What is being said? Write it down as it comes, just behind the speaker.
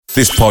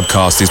This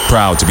podcast is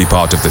proud to be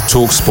part of the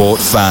TalkSport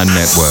Fan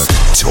Network.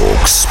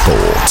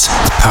 TalkSport.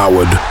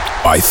 Powered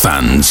by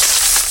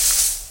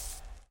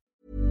fans.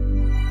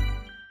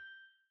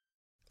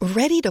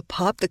 Ready to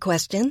pop the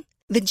question?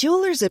 The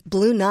jewelers at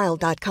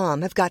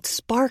BlueNile.com have got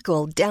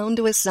sparkle down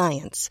to a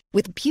science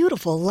with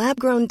beautiful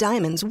lab-grown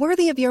diamonds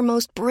worthy of your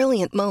most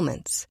brilliant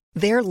moments.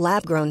 Their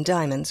lab-grown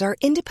diamonds are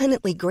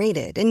independently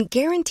graded and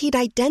guaranteed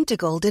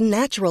identical to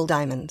natural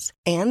diamonds.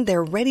 And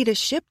they're ready to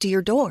ship to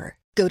your door.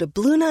 Go to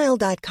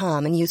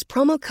BlueNile.com and use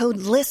promo code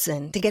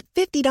LISTEN to get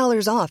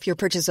 $50 off your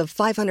purchase of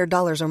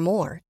 $500 or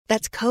more.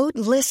 That's code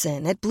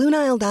LISTEN at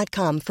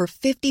BlueNile.com for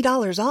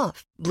 $50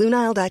 off.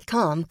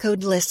 BlueNile.com,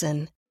 code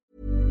LISTEN.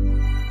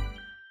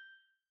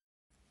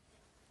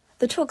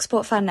 The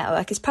TalkSport Fan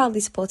Network is proudly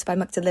supported by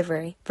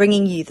McDelivery,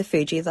 bringing you the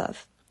food you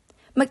love.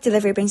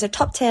 McDelivery brings a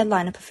top-tier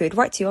lineup of food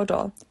right to your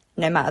door.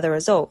 No matter the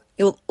result,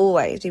 you'll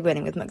always be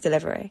winning with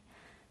McDelivery.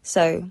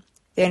 So,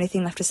 the only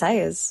thing left to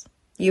say is,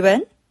 you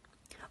win?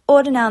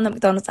 Order now on the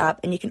McDonald's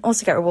app, and you can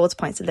also get rewards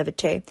points delivered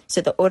too,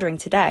 so that ordering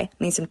today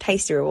means some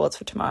tasty rewards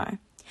for tomorrow.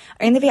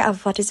 Only via other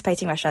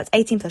participating restaurants.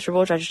 18 plus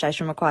rewards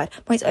registration required.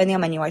 Points only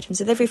on menu items.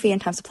 Delivery fee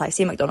and time supply.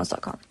 See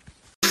mcdonalds.com.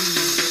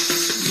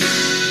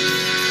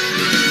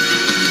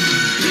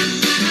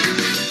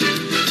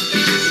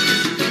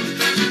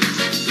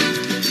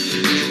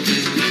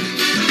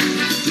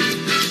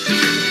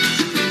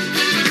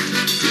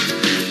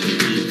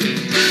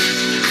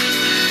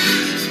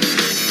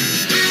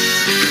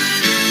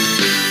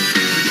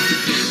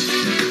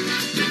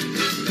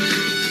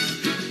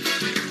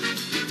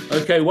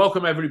 Okay,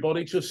 welcome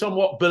everybody to a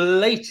somewhat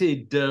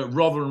belated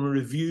Rotherham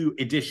Review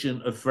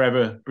edition of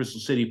Forever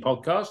Bristol City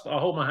podcast. I'll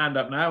hold my hand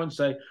up now and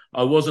say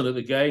I wasn't at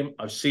the game.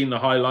 I've seen the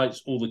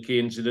highlights, all the key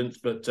incidents,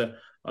 but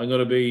I'm going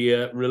to be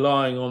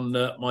relying on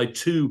my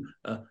two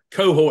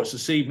cohorts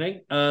this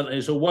evening. And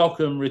it's a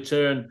welcome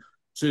return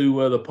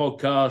to the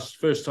podcast,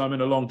 first time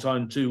in a long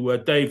time, to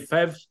Dave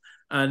Fevs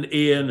and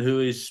Ian, who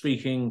is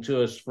speaking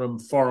to us from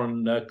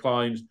foreign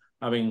climes,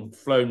 having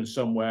flown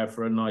somewhere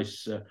for a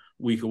nice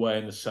week away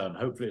in the sun.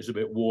 Hopefully it's a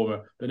bit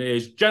warmer than it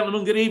is.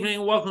 Gentlemen, good evening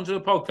and welcome to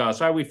the podcast.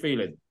 How are we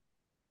feeling?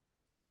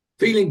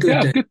 Feeling good.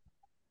 Yeah, good.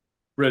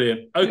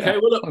 Brilliant. Okay,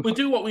 well, look, we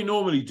do what we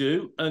normally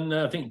do, and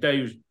I think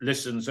Dave's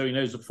listened, so he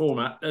knows the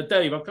format.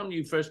 Dave, I'll come to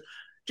you first.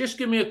 Just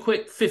give me a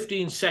quick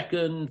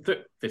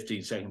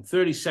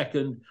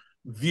 30-second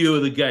view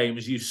of the game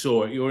as you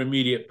saw it, your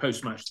immediate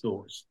post-match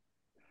thoughts.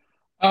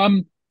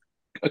 I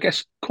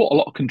guess quite a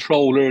lot of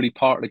control early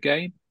part of the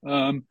game.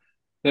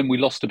 Then we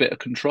lost a bit of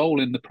control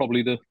in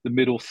the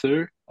middle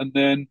third, and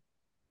then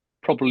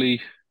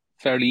probably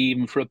fairly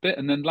even for a bit.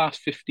 And then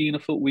last 15, I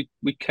thought we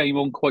came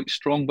on quite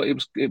strong, but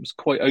it was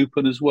quite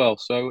open as well.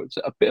 So it's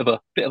a bit of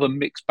a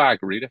mixed bag,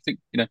 really. I think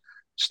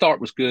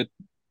start was good,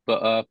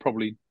 but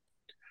probably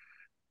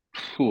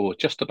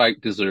just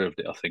about deserved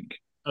it, I think.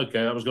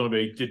 Okay, that was going to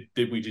be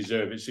did we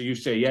deserve it? So you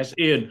say yes,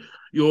 Ian.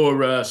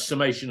 Your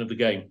summation of the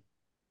game.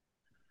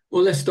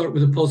 Well, let's start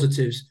with the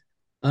positives.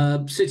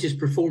 City's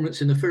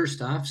performance in the first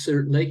half,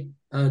 certainly.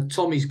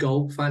 Tommy's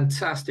goal,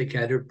 fantastic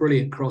header,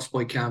 brilliant cross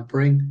by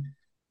Campering.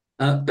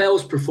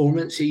 Bell's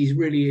performance, he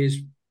really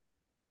is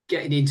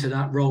getting into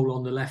that role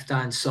on the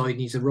left-hand side,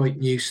 and he's a right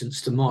nuisance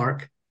to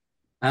mark.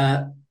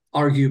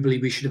 Arguably,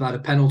 we should have had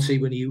a penalty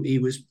when he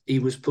was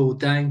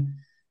pulled down.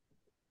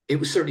 It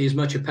was certainly as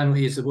much a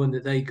penalty as the one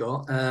that they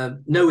got.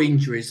 No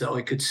injuries that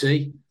I could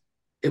see.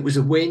 It was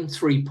a win,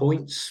 3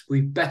 points.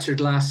 We bettered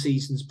last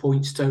season's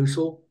points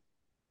total.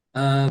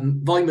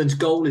 Weiman's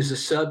goal is a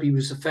sub. He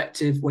was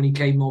effective when he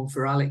came on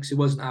for Alex, who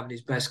wasn't having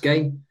his best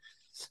game.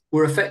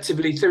 We're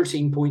effectively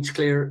 13 points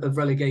clear of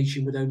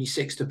relegation with only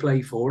 6 to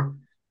play for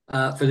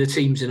the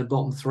teams in the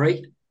bottom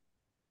 3.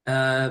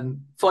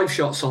 5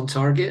 shots on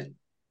target.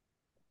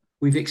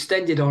 We've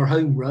extended our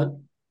home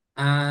run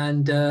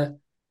and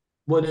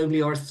won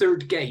only our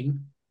 3rd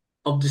game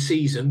of the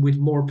season with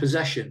more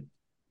possession.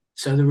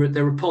 So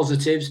there were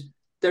positives.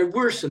 There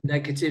were some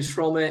negatives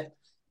from it.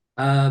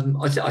 I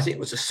think it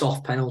was a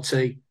soft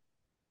penalty.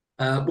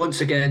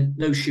 Once again,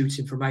 no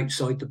shooting from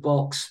outside the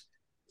box.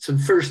 Some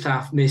first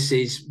half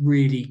misses,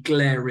 really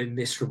glaring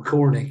miss from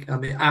Cornick. I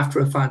mean, after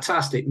a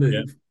fantastic move.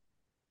 Yeah.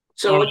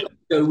 So I'd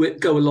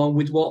go along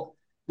with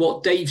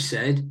what Dave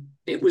said.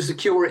 It was the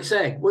cure its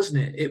egg,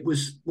 wasn't it? It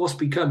was what's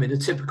becoming a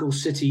typical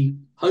City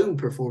home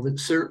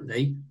performance,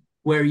 certainly,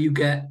 where you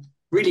get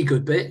really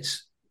good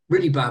bits,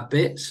 really bad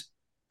bits,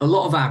 a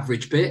lot of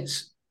average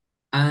bits,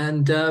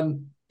 and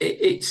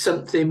it's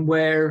something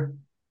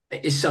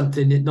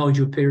that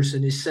Nigel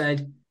Pearson has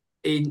said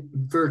in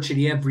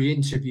virtually every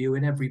interview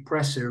and every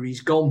presser he's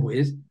gone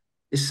with,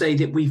 is say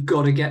that we've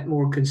got to get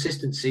more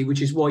consistency,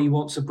 which is why he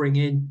wants to bring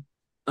in,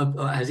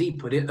 as he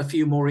put it, a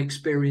few more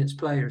experienced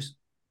players.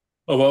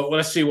 Oh, well,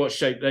 let's see what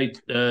shape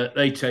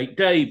they take.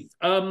 Dave,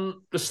 the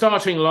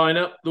starting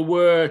lineup, there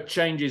were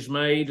changes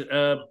made.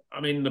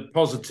 The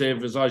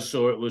positive, as I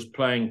saw it, was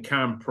playing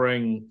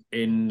Campering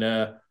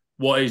in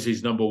what is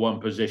his number one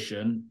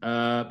position.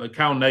 But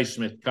Cal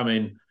Naismith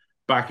coming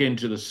back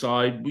into the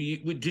side.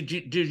 Did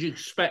you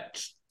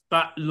expect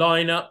that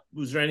lineup?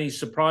 Was there any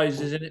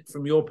surprises in it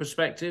from your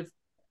perspective?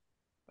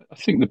 I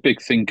think the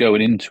big thing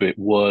going into it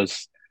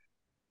was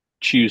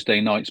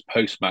Tuesday night's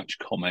post-match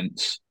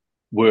comments.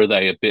 Were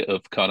they a bit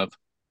of kind of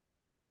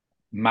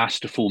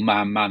masterful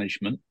man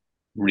management,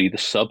 re the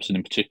subs, and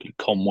in particular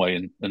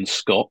Conway and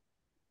Scott?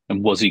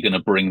 And was he going to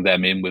bring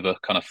them in with a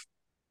kind of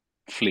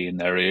flea in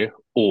their ear?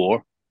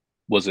 Or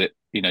was it,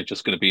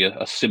 just going to be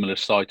a similar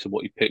side to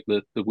what he picked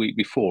the week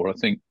before? I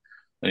think,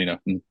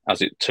 and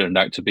as it turned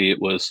out to be,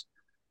 it was,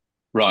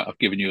 right, I've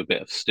given you a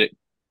bit of stick,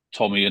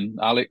 Tommy and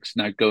Alex,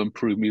 now go and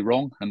prove me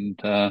wrong. And,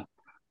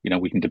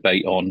 we can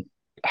debate on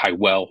how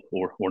well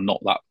or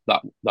not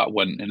that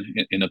went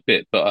in a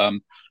bit. But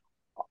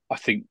I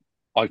think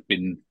I've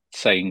been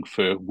saying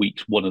for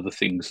weeks, one of the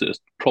things that has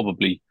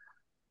probably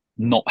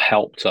not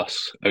helped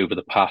us over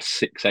the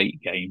past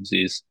 6-8 games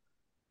is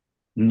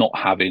not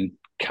having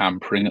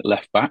Campering at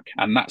left back,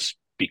 and that's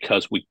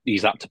because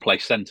he's had to play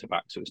centre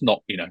back. So it's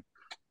not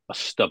a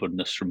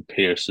stubbornness from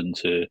Pearson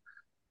to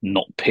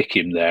not pick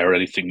him there or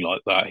anything like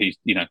that. He's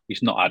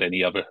not had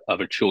any other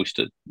choice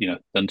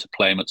than to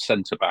play him at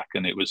centre back,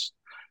 and it was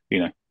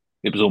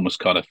almost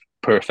kind of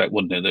perfect,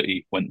 wasn't it, that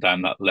he went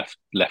down that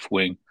left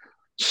wing,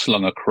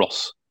 slung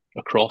across,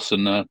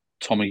 and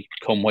Tommy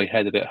Conway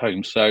headed it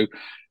home. So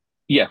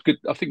yeah, good.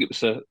 I think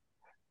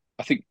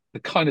the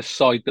kind of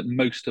side that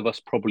most of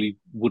us probably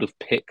would have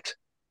picked,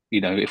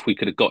 if we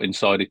could have got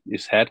inside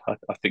his head. I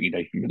think,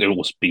 there'll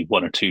almost be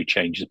one or two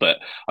changes, but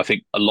I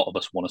think a lot of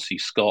us want to see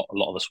Scott, a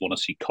lot of us want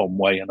to see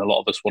Conway, and a lot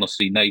of us want to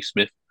see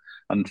Naismith,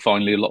 and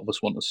finally a lot of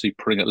us want to see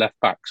Pring at left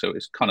back. So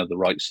it's kind of the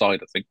right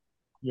side, I think.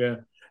 Yeah.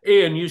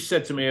 Ian, you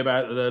said to me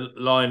about the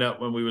lineup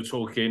when we were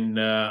talking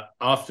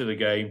after the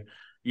game.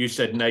 You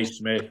said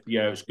Naismith,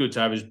 it's good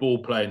to have his ball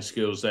playing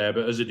skills there,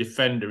 but as a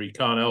defender, he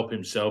can't help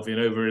himself in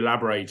over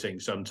elaborating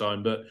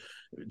sometimes. But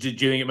do you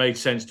think it made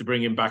sense to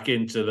bring him back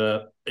into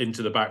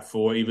the back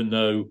four, even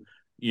though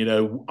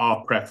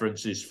our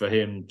preference is for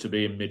him to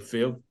be in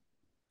midfield?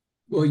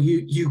 Well,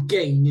 you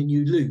gain and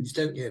you lose,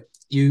 don't you?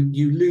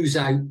 You lose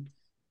out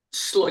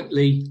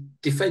slightly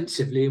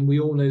defensively, and we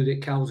all know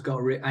that Cal's got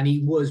and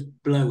he was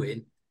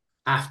blowing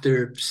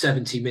after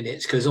 70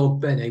 minutes because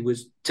Old Bene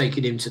was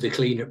taking him to the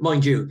cleaner.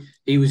 Mind you,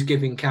 he was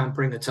giving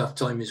Campering a tough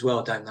time as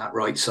well down that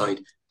right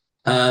side.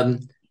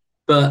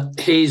 But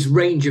his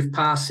range of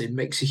passing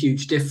makes a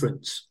huge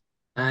difference,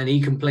 and he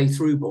can play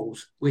through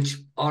balls, which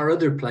our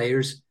other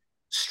players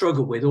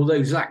struggle with.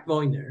 Although Zach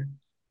Viner,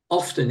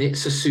 often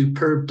it's a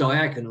superb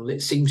diagonal.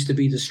 It seems to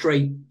be the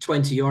straight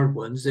 20-yard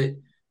ones that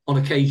on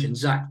occasion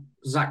Zach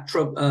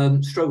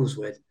struggles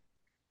with.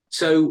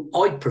 So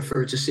I'd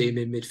prefer to see him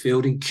in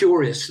midfield. And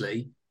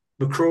curiously,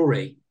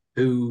 McCrory,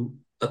 who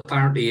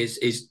apparently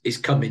is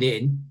coming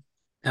in,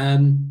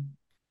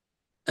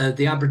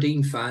 the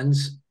Aberdeen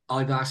fans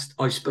I've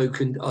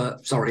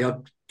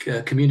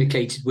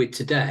communicated with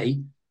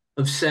today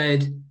have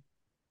said,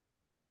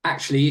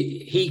 actually,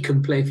 he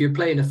can play, if you're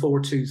playing a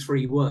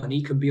 4-2-3-1,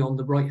 he can be on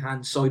the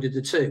right-hand side of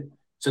the two.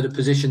 So the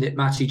position that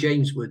Matty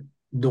James would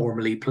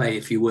normally play,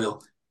 if you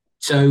will.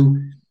 So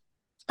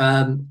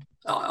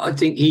I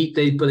think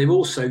but they've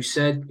also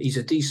said he's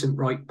a decent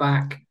right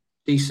back,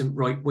 decent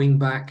right wing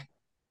back,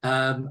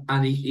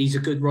 and he's a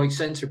good right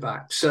centre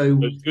back. So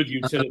it's good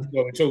utility.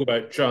 Well, we'll talk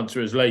about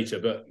transfers later,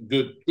 but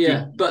good.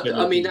 Yeah, good but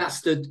utility. I mean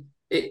that's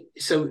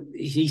so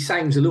he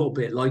sounds a little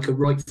bit like a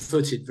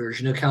right-footed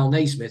version of Cal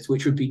Naismith,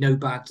 which would be no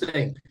bad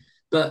thing.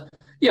 But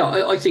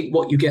yeah, I think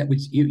what you get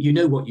with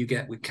what you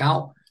get with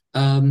Cal.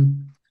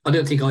 I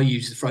don't think I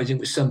used the phrase. I think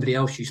it was somebody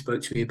else you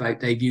spoke to me about.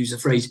 They've used the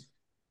phrase,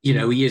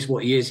 he is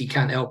what he is. He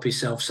can't help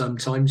himself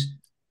sometimes.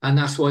 And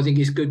that's why I think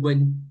it's good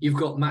when you've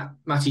got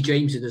Matty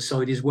James in the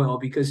side as well,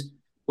 because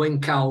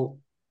if Cal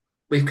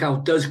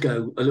does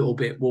go a little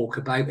bit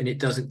walkabout and it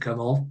doesn't come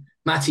off,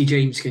 Matty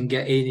James can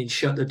get in and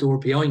shut the door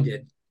behind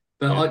him.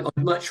 But yeah.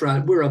 I'd much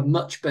rather, we're a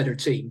much better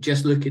team.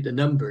 Just look at the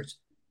numbers.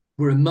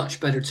 We're a much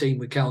better team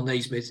with Cal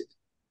Naismith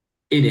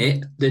in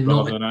it than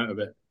rather than out of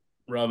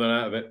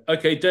it.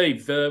 Okay,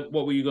 Dave,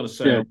 what were you going to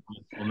say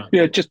on that?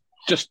 Yeah,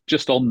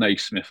 just on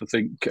Naismith, I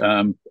think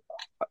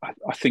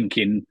I think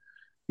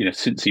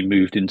since he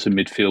moved into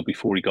midfield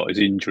before he got his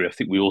injury, I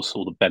think we all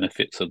saw the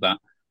benefits of that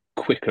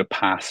quicker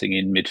passing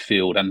in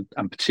midfield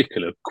and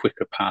particular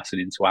quicker passing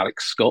into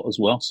Alex Scott as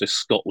well. So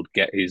Scott would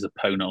get his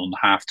opponent on the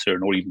half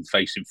turn or even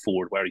facing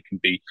forward where he can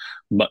be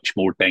much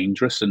more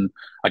dangerous. And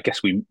I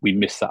guess we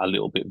missed that a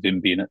little bit with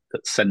him being at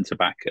centre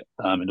back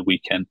in the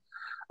weekend.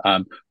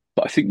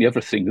 But I think the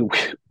other thing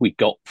that we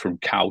got from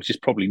Cal, which is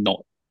probably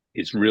not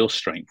his real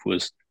strength,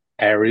 was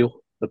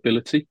aerial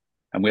ability.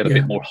 And we had a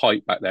bit more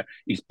height back there.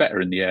 He's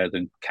better in the air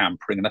than Cam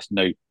Pring, and that's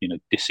no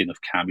dissing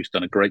of Cam, who's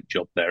done a great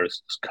job there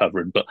as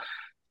covering. But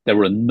there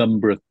were a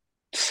number of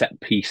set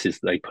pieces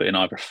that they put in,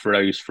 either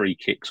throws, free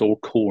kicks, or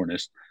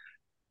corners.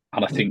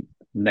 And I think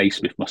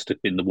Naismith must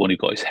have been the one who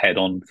got his head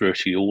on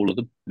virtually all of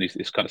them. And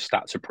his kind of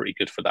stats are pretty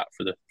good for that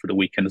for the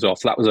weekend as well.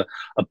 So that was a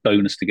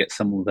bonus to get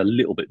someone with a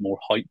little bit more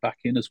height back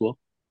in as well.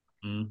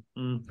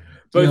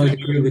 Both I of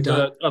agree you, with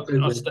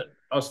that.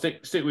 I'll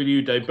stick with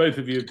you, Dave. Both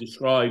of you have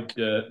described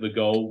the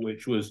goal,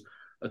 which was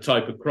a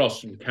type of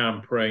cross from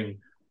Cam Pring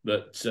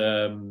that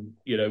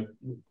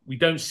we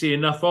don't see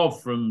enough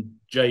of from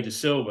Jay De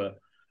Silva.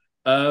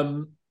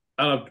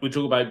 We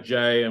talk about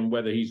Jay and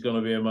whether he's going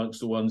to be amongst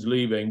the ones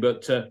leaving.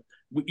 But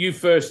you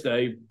first,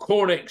 Dave.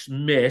 Cornick's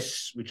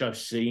miss, which I've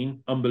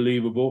seen,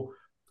 unbelievable.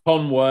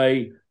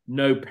 Conway,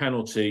 no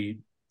penalty.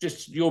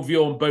 Just your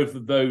view on both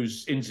of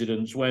those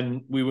incidents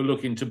when we were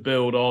looking to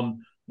build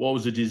on what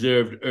was a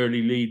deserved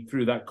early lead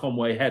through that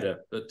Conway header.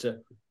 But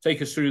take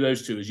us through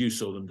those two as you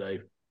saw them,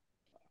 Dave.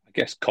 I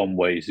guess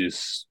Conway's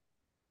is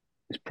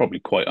probably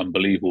quite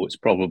unbelievable. It's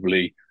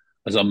probably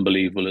as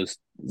unbelievable as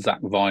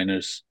Zach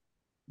Viner's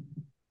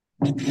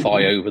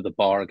fly over the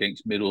bar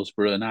against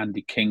Middlesbrough and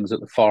Andy King's at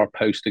the far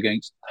post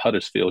against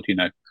Huddersfield.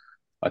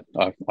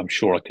 I'm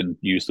sure I can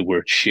use the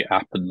word "shit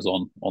happens"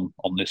 on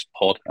this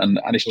pod, and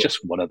it's just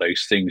one of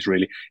those things.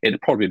 Really,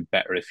 it'd probably been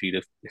better if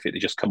it had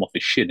just come off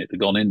his shin, it'd have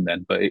gone in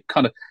then. But it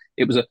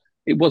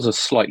was a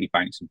slightly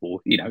bouncing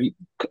ball.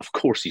 Of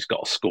course he's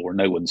got a score.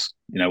 No one's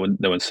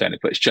saying it,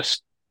 but it's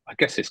just, I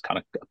guess it's kind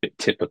of a bit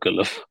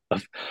typical of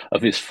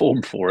his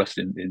form for us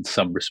in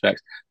some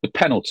respects. The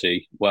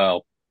penalty,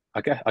 well, I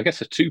guess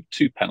there's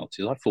two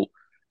penalties. I thought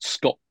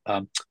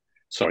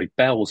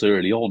Bell's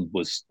early on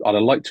I'd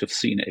have liked to have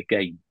seen it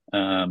again,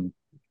 and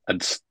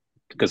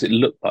because it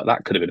looked like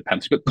that could have been a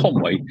penalty. But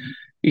Conway,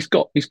 he's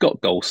got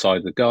goal side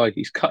of the guy.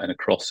 He's cutting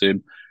across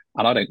him,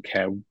 and I don't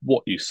care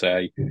what you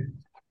say.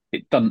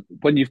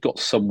 When you've got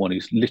someone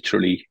who's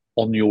literally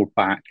on your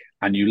back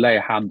and you lay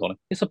a hand on him,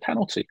 it's a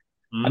penalty.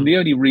 And the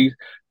only reason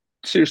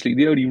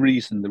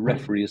the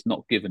referee has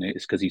not given it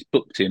is because he's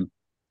booked him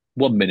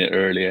 1 minute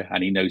earlier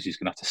and he knows he's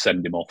going to have to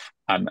send him off,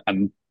 and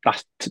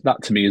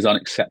that to me is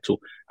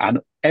unacceptable. And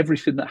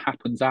everything that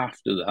happens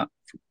after that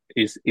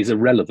is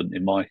irrelevant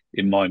in my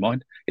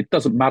mind. It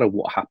doesn't matter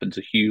what happened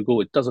to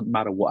Hugo. It doesn't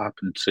matter what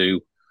happened to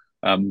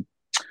the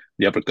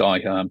other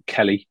guy,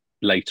 Kelly,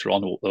 later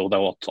on.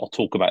 Although I'll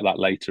talk about that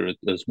later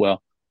as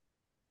well.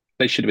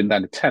 They should have been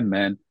down to 10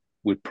 men.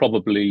 We're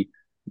probably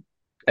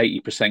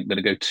 80% going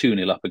to go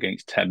 2-0 up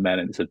against 10 men,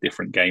 and it's a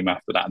different game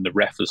after that. And the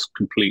ref has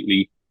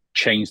completely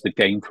changed the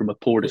game from a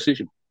poor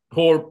decision.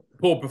 Poor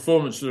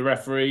performance of the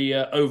referee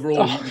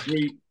overall.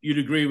 You'd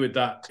agree with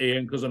that,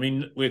 Ian? Because I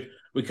mean,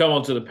 we come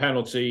on to the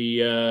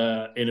penalty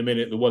in a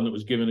minute, the one that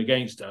was given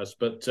against us,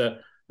 but the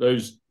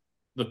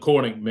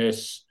Cornick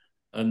miss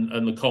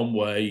and the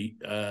Conway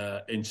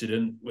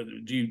incident.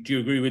 Do you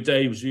agree with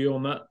Dave's view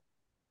on that?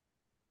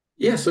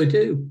 Yes, I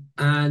do.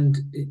 And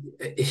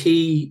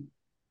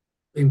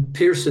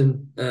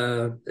Pearson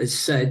has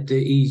said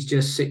that he's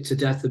just sick to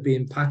death of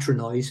being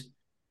patronised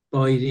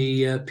by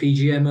the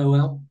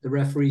PGMOL, the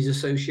Referees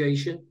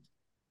Association.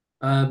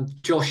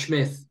 Josh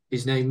Smith,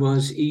 his name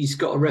was. He's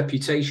got a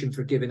reputation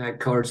for giving out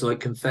cards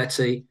like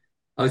confetti.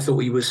 I thought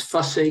he was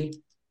fussy,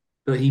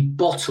 but he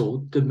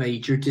bottled the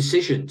major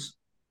decisions.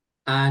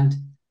 And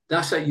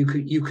that's how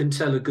you can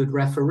tell a good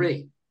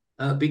referee,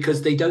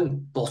 because they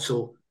don't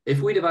bottle. If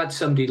we'd have had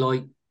somebody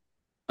like,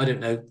 I don't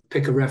know,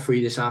 pick a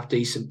referee that's half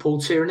decent, Paul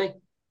Tierney,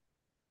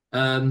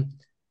 a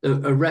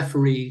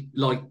referee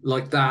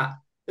like that,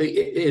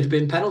 it'd have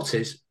been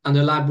penalties and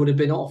the lad would have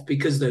been off,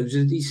 because those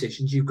are the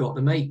decisions you've got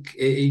to make.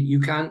 You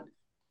can't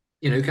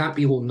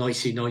be all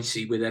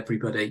nicey with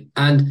everybody.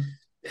 And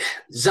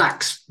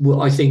Zach's,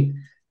 well, I think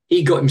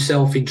he got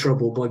himself in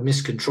trouble by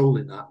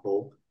miscontrolling that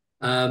ball.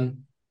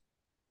 And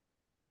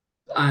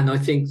I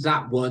think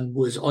that one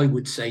was, I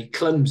would say,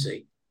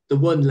 clumsy. The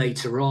one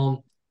later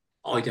on,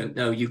 I don't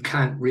know. I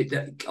can't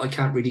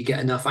really get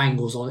enough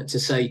angles on it to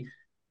say,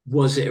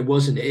 was it or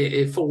wasn't it?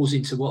 It falls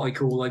into what I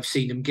call I've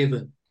seen him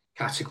given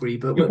category.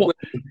 But when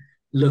you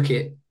look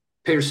at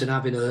Pearson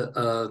having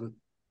a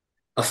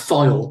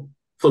file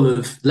full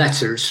of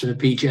letters from the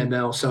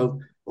PGML, so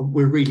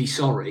we're really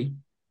sorry.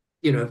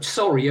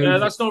 Sorry. Yeah,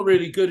 that's not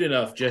really good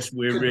enough. Just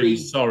we're really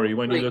sorry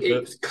when you look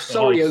at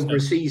sorry over a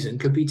season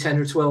could be 10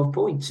 or 12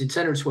 points. And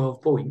 10 or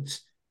 12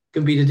 points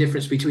can be the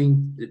difference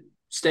between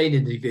staying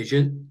in the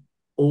division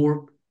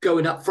or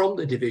going up from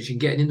the division,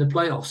 getting in the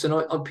playoffs. And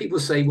people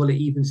say, well, it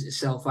evens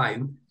itself out.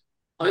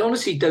 I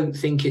honestly don't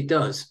think it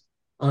does.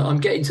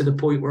 I'm getting to the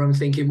point where I'm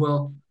thinking,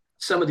 well,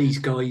 some of these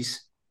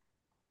guys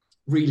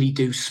really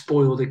do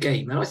spoil the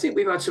game. And I think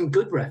we've had some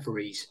good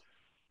referees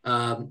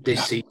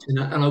this season.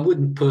 And I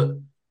wouldn't put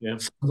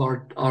some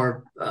of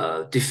our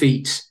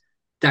defeats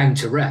down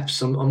to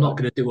refs. I'm not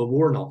going to do a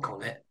Warnock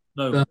on it.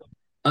 No. But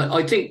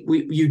I think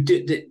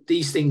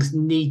these things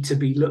need to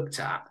be looked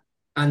at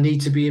and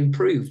need to be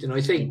improved. And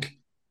I think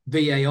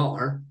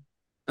VAR,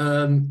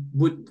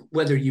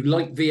 whether you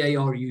like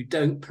VAR or you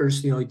don't,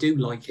 personally, I do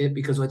like it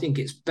because I think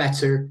it's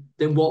better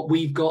than what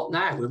we've got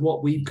now. And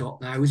what we've got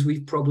now is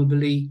we've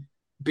probably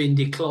been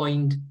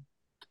declined,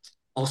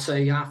 I'll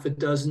say half a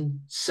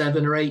dozen,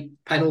 7 or 8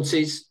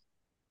 penalties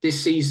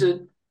this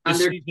season. And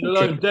this season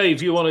alone,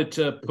 Dave, you wanted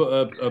to put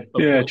a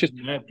yeah, just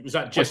in there. Was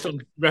that just on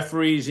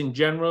referees in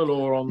general,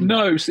 or on?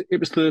 No, it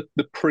was the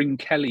Pring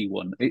Kelly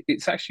one.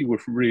 It's actually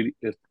worth really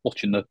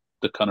watching the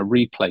kind of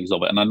replays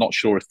of it, and I'm not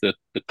sure if the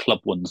club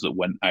ones that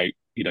went out,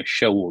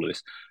 show all of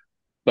this.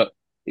 But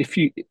if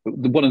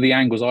one of the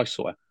angles I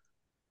saw,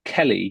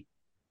 Kelly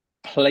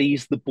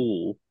plays the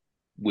ball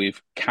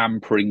with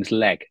Cam Pring's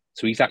leg,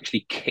 so he's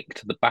actually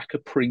kicked the back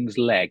of Pring's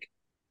leg,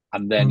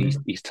 and then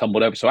he's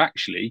tumbled over. So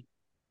actually,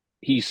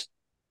 it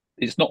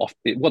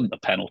wasn't a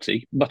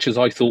penalty, much as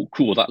I thought,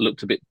 cool, that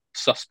looked a bit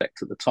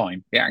suspect at the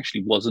time. It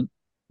actually wasn't.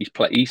 He's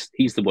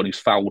the one who's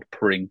fouled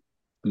Pring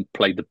and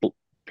played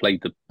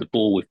the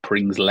ball with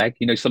Pring's leg.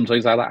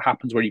 Sometimes how that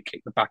happens, where you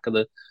kick the back of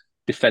the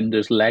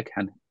defender's leg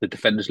and the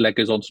defender's leg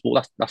goes on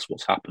sport. That's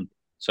what's happened.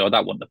 So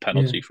that wasn't a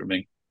penalty for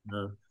me.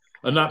 No.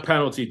 And that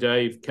penalty,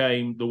 Dave,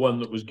 the one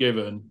that was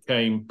given,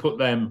 put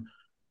them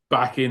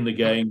back in the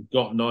game,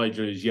 got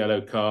Nigel his yellow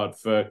card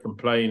for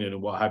complaining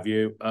and what have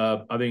you.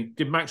 I think,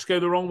 did Max go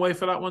the wrong way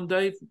for that one,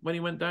 Dave, when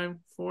he went down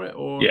for it?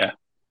 Or yeah,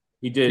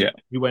 he did. Yeah.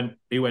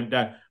 He went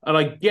down, and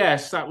I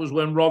guess that was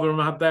when Rotherham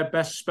had their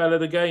best spell of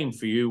the game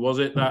for you. Was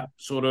it that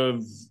sort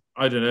of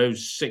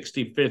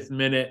 65th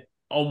minute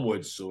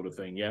onwards sort of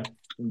thing? Yeah.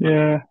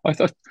 Yeah, I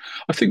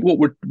think what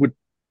would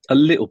a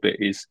little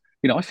bit is,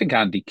 I think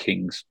Andy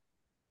King's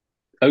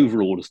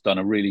overall has done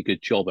a really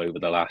good job over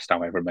the last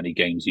however many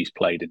games he's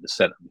played in the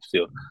centre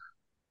midfield.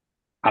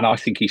 And I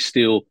think he's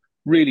still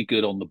really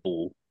good on the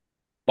ball.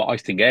 But I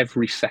think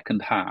every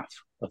second half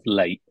of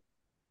late,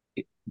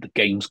 the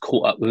game's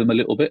caught up with him a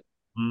little bit.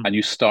 And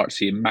you start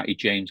seeing Matty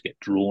James get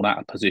drawn out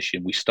of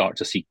position. We start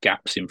to see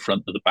gaps in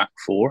front of the back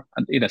four.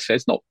 And, so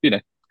it's not,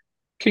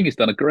 King has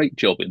done a great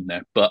job in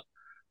there. But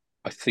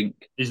I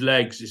think his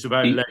legs, it's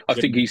about legs. I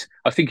think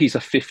he's a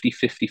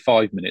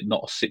 50-55 minute,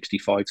 not a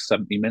 65-70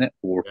 minute,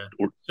 or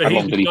so how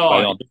long did he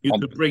play on? You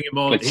could bring him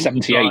on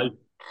 78.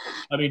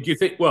 I mean, do you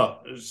think,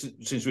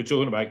 since we're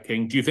talking about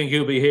King, do you think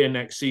he'll be here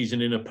next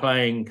season in a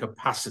playing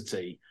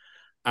capacity?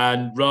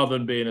 And rather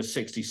than being a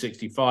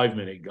 60-65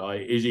 minute guy,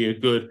 is he a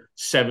good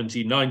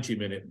 70-90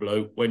 minute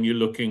bloke when you're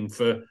looking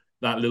for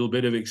that little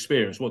bit of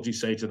experience? What do you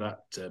say to that,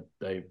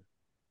 Dave?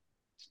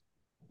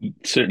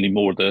 Certainly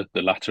more the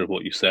latter of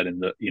what you said,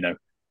 in that,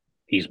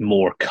 he's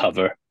more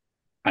cover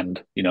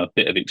and, a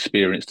bit of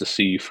experience to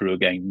see you through a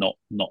game, not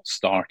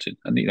starting.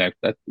 And,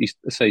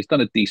 he's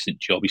done a decent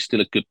job. He's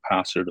still a good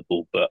passer of the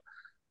ball, but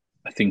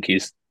I think he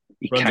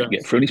can't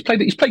get through. And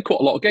he's played quite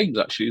a lot of games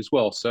actually as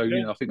well. So,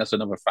 I think that's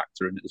another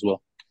factor in it as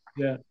well.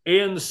 Yeah.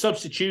 Ian, the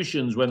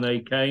substitutions when they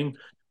came,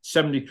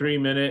 73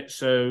 minutes,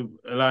 so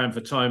allowing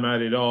for time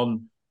added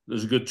on.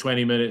 There's a good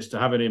 20 minutes to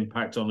have an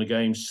impact on the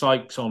game.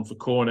 Sykes on for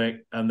Cornick,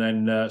 and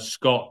then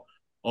Scott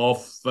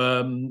off.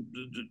 The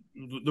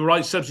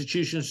right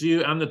substitutions for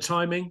you, and the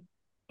timing,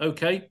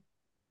 okay?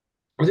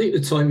 I think the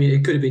timing,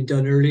 it could have been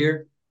done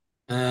earlier,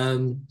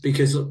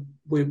 because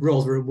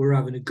we're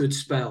having a good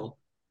spell,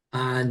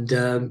 and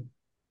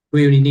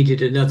we only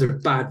needed another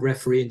bad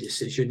refereeing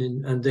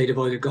decision, and they'd have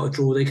either got a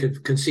draw, they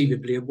could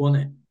conceivably have won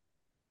it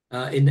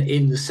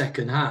in the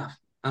second half.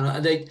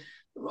 And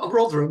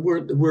Rotherham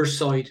were the worst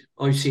side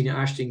I've seen at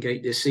Ashton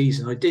Gate this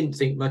season. I didn't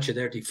think much of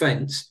their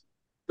defence,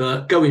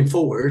 but going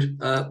forward,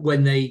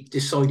 when they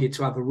decided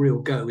to have a real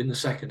go in the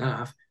second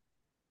half,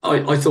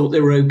 I thought they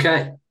were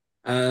okay.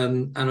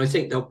 And I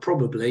think they'll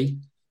probably,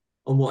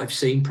 on what I've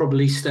seen,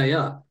 probably stay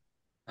up,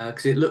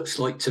 because it looks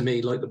like to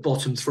me like the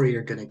bottom three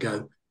are going to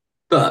go.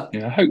 But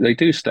yeah, I hope they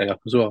do stay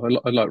up as well.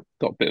 I got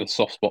a bit of a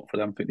soft spot for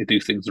them. I think they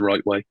do things the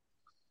right way.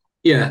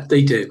 Yeah,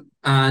 they do.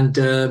 And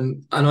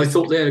I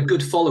thought they had a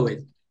good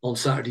following on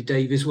Saturday,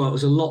 Dave, as well. It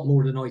was a lot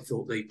more than I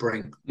thought they'd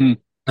bring.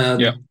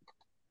 Yeah.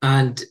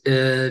 And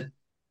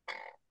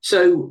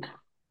so,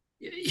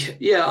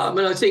 yeah, I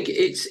mean, I think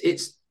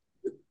it's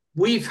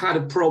we've had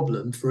a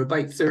problem for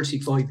about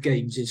 35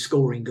 games in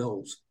scoring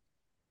goals.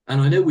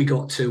 And I know we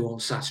got 2 on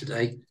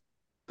Saturday,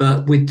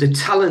 but with the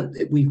talent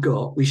that we've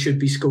got, we should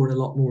be scoring a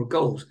lot more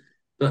goals.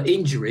 But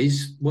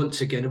injuries,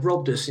 once again, have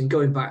robbed us. And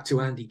going back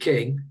to Andy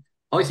King,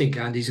 I think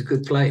Andy's a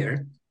good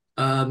player.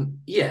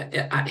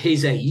 At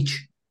his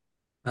age,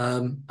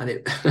 and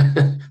it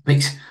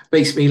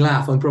makes me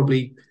laugh. I'm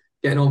probably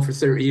getting on for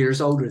 30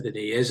 years older than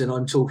he is, and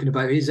I'm talking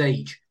about his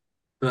age.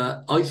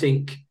 But I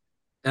think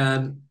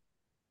there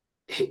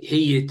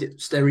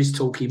is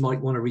talk he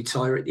might want to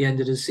retire at the end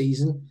of the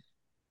season.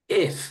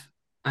 If,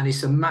 and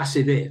it's a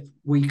massive if,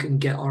 we can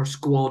get our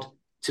squad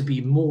to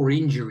be more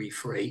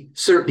injury-free,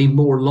 certainly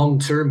more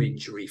long-term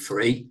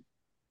injury-free,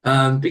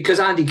 because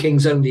Andy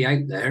King's only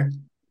out there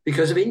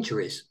because of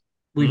injuries.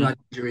 We've had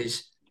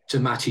injuries to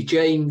Matty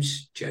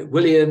James, Joe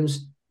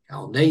Williams,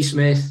 Cal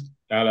Naismith.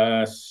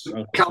 Dallas.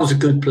 Cal's a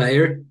good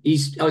player.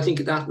 I think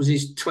that was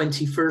his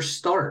 21st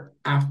start,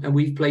 and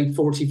we've played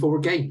 44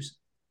 games.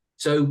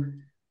 So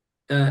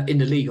in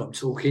the league, I'm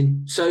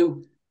talking.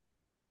 So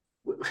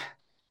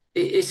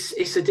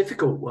it's a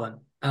difficult one.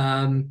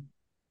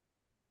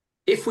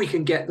 If we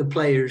can get the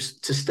players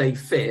to stay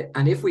fit,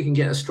 and if we can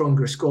get a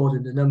stronger squad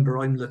in the number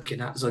I'm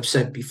looking at, as I've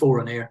said before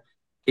on air,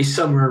 is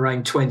somewhere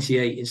around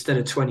 28 instead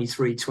of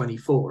 23,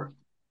 24,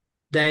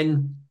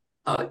 then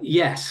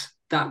yes,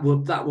 that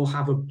will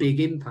have a big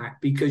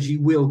impact, because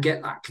you will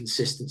get that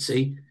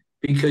consistency,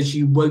 because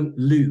you won't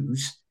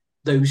lose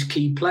those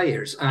key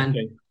players. And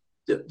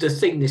the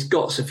thing this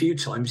got us a few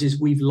times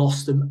is we've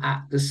lost them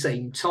at the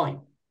same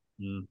time.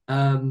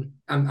 And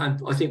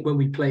I think when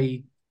we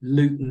played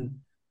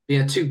Luton,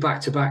 two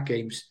back-to-back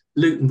games,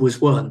 Luton was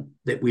one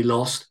that we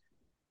lost,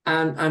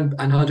 and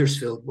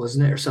Huddersfield,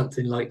 wasn't it, or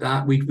something like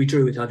that. We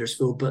drew with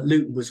Huddersfield, but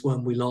Luton was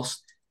one we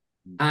lost.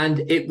 And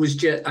it was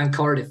just, and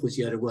Cardiff was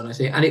the other one, I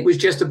think. And it was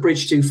just a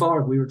bridge too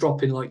far. We were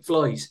dropping like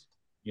flies.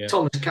 Yeah.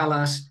 Thomas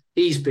Callas,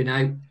 he's been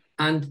out,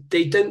 and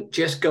they don't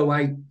just go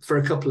out for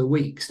a couple of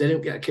weeks. They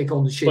don't get a kick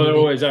on the shin. Well, they're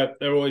always out.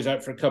 They're always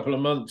out for a couple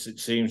of months, it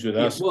seems, with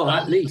us. Well,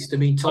 at least. I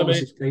mean, Thomas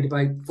has played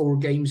about 4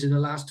 games in the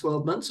last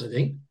 12 months, I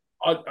think.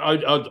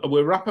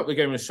 We'll wrap up the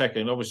game in a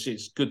second. Obviously,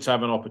 it's good to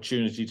have an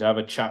opportunity to have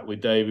a chat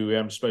with Davey we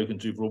haven't spoken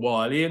to for a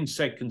while. Ian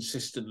said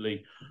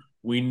consistently,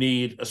 we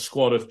need a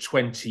squad of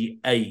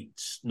 28,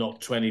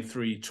 not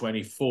 23,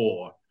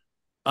 24.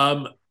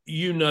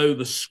 You know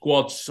the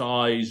squad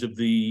size of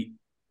the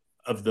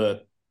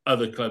other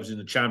clubs in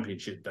the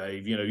Championship,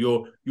 Dave. You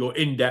know, your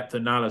in-depth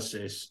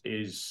analysis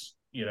is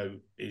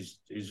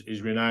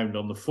renowned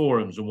on the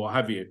forums and what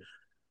have you.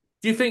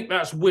 Do you think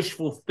that's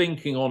wishful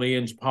thinking on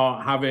Ian's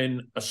part,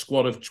 having a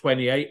squad of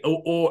 28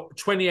 or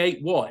 28?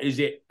 What is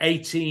it?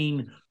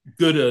 18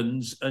 good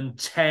uns and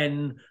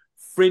 10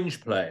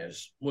 fringe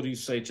players. What do you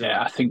say to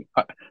that?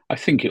 I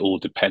think it all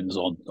depends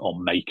on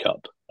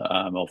makeup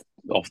of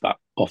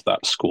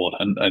that squad,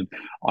 and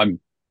I'm,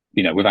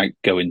 without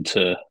going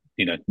to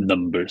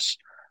numbers,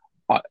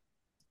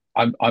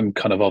 I'm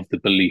kind of the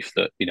belief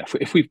that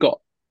if we've got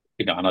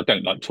and I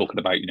don't like talking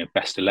about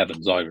best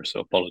 11s either, so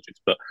apologies,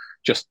 but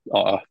just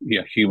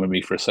humour me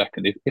for a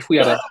second. If we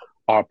had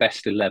our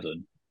best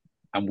 11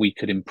 and we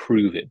could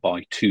improve it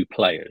by 2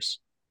 players,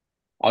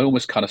 I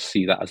almost kind of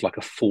see that as like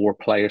a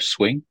 4-player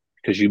swing,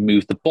 because you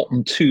move the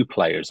bottom 2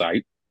 players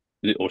out,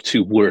 or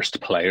 2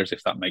 worst players,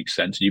 if that makes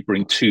sense, and you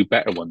bring 2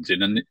 better ones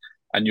in, and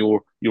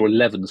your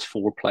 11's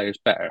 4 players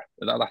better.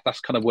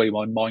 That's kind of the way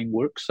my mind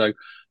works. So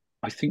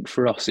I think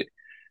for us,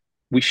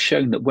 we've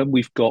shown that when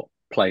we've got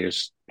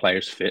players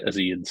fit, as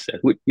Ian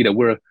said,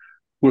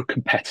 we're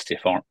competitive,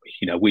 aren't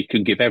we? We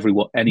can give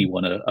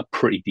anyone a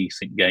pretty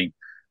decent game.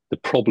 The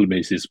problem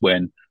is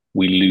when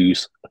we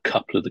lose a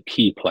couple of the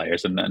key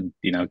players, and then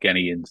again,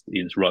 Ian's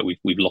right.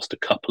 We've lost a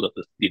couple at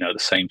the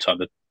same time.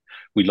 That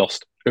we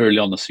lost early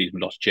on the season.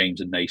 We lost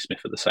James and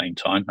Naismith at the same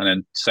time, and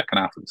then second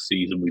half of the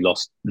season we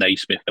lost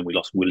Naismith, and we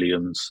lost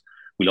Williams,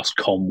 we lost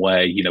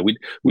Conway.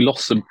 We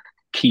lost some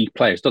key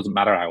players. Doesn't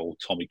matter how old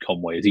Tommy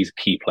Conway is; he's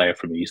a key player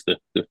for me. He's the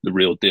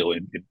real deal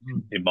in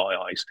my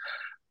eyes,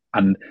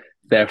 and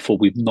therefore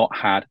we've not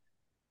had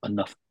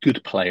enough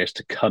good players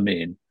to come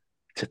in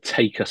to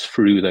take us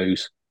through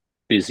those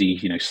busy,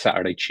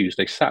 Saturday,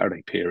 Tuesday,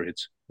 Saturday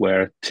periods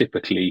where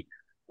typically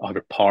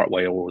either part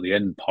way or the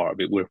end part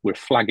of it, we're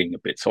flagging a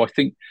bit. So I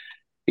think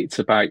it's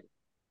about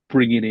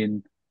bringing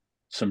in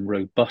some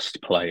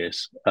robust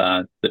players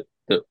that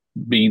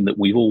mean that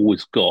we've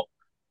always got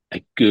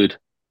a good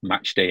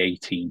match day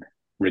 18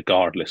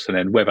 regardless. And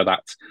then whether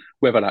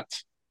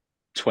that's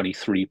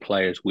 23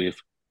 players with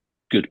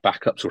good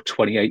backups or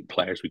 28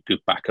 players with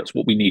good backups,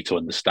 what we need to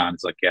understand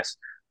is, I guess,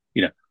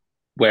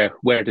 where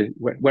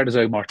does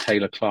Omar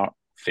Taylor-Clark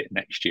fit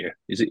next year?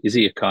 Is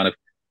he a kind of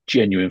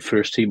genuine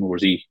first team, or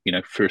is he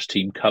first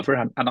team cover?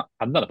 And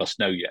none of us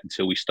know yet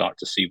until we start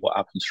to see what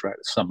happens throughout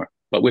the summer.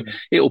 But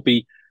it'll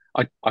be.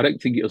 I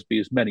don't think it'll be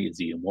as many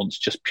as Ian wants,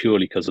 just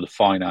purely because of the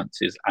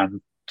finances,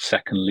 and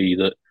secondly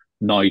that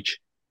Nige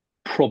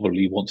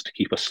probably wants to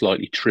keep a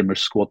slightly trimmer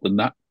squad than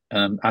that.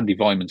 Andy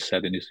Vyman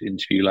said in his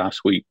interview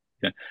last week,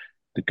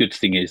 the good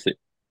thing is that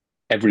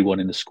everyone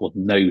in the squad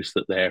knows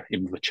that they're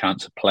in with a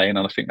chance of playing,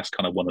 and I think that's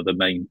kind of one of the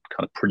main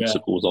kind of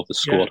principles of the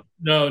squad.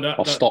 Yeah. No,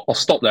 I'll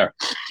stop there.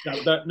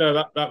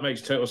 That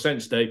makes total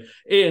sense, Dave.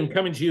 Ian,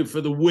 coming to you for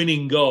the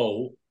winning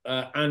goal,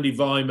 Andy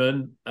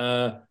Vyman.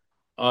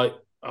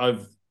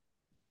 I've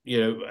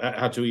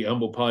had to eat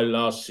humble pie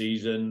last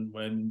season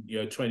when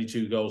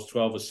 22 goals,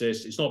 12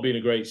 assists. It's not been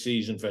a great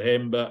season for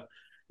him, but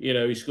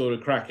he scored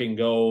a cracking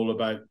goal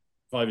about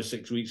 5 or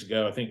 6 weeks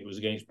ago. I think it was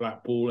against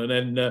Blackpool,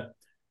 and then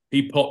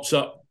he pops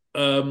up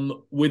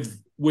with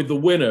the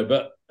winner.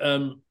 But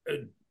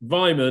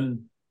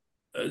Vyman,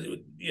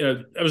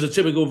 it was a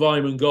typical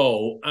Vyman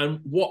goal. And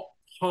what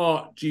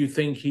part do you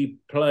think he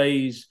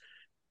plays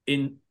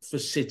in for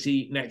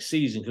City next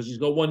season? Because he's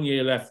got 1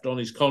 year left on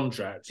his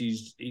contract.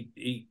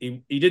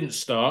 He didn't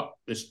start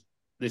this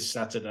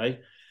Saturday.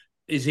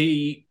 Is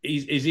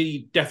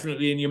he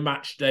definitely in your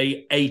match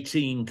day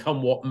 18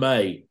 come what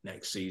may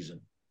next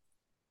season?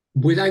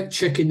 Without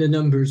checking the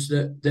numbers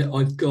that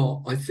I've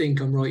got, I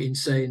think I'm right in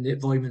saying that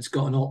Vyman's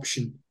got an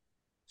option,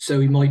 so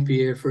he might be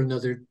here for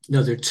another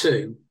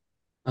 2.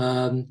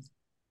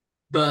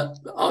 But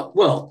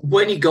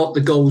when he got the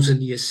goals and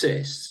the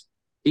assists,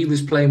 he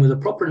was playing with a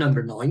proper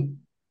number 9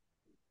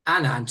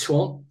 and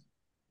Antoine,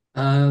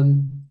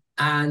 and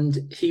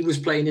and he was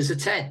playing as a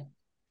 10.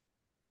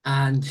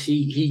 And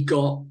he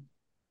got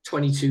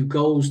 22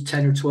 goals,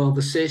 10 or 12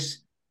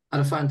 assists,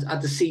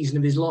 had the season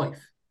of his life.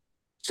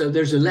 So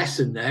there's a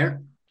lesson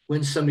there.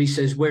 When somebody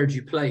says, where do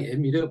you play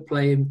him? You don't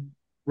play him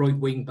right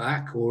wing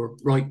back or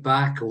right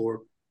back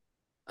or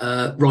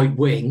right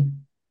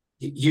wing.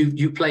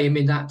 You play him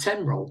in that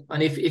 10 role.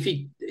 And if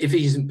he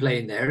isn't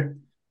playing there,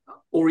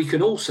 or he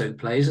can also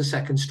play as a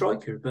second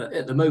striker. But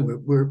at the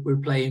moment, we're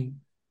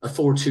playing a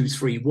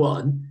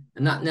 4-2-3-1,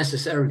 and that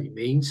necessarily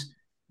means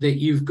that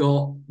you've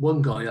got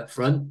one guy up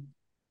front,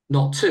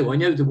 not two. I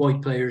know the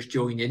wide players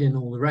join in and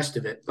all the rest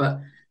of it, but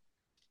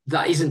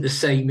that isn't the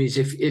same as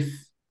if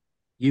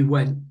you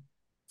went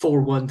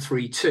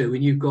 4-1-3-2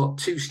 and you've got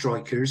two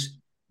strikers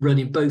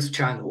running both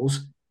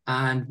channels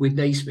and with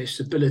Naismith's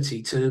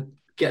ability to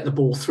get the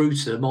ball through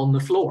to them on the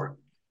floor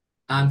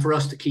and for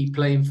us to keep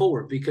playing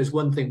forward, because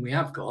one thing we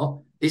have got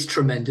is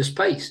tremendous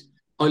pace.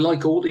 I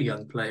like all the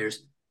young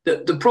players.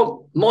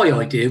 My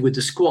idea with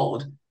the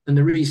squad, and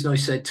the reason I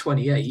said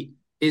 28,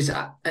 is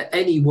at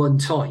any one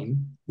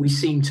time we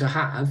seem to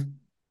have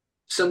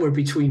somewhere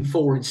between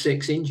 4 and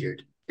 6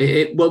 injured.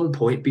 At one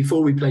point,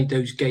 before we played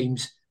those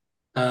games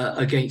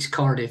against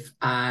Cardiff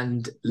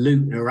and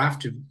Luton, or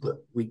after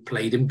we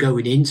played them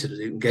going into the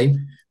Luton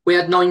game, we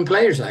had 9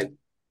 players out.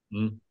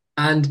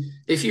 And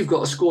if you've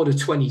got a squad of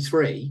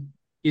 23,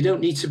 you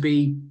don't need to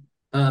be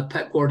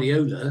Pep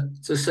Guardiola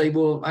to say,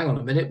 well, hang on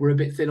a minute, we're a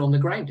bit thin on the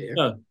ground here.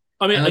 No.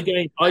 I mean,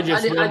 again, I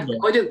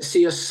don't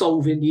see us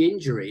solving the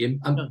injury.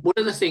 And one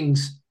of the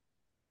things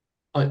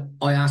I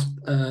asked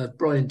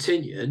Brian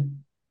Tinian,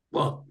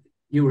 well,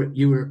 you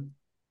were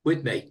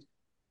with me,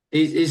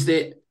 is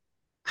that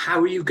how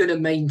are you going to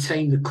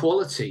maintain the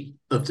quality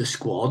of the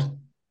squad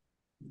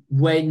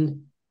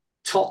when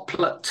top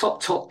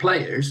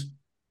players?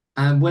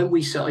 And when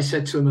I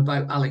said to him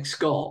about Alex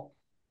Scott,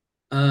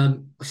 I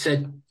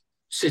said,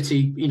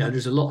 City,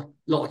 there's a lot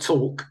of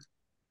talk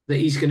that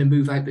he's going to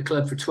move out the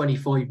club for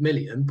 25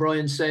 million.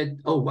 Brian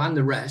said, oh, and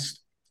the rest.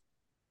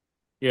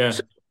 Yeah.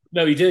 So,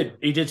 no, he did.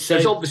 He did say...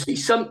 There's obviously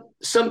some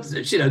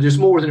there's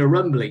more than a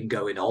rumbling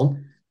going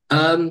on.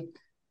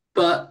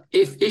 But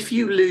if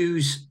you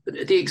lose,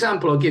 the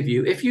example I'll give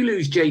you, if you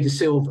lose Jay Da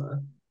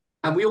Silva,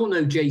 and we all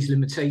know Jay's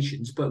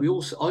limitations, but I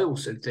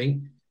also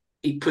think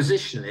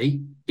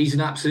positionally, he's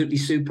an absolutely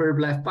superb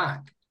left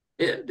back.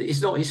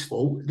 It's not his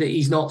fault that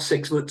he's not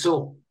 6 foot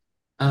tall.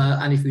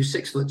 And if he was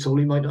 6 foot tall,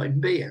 he might not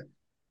even be here.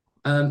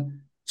 But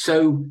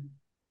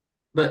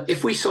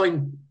if we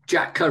sign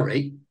Jack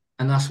Curry,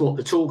 and that's what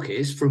the talk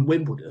is from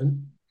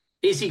Wimbledon,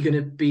 is he going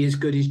to be as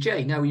good as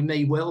Jay? Now, he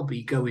may well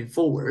be going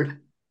forward,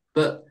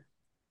 but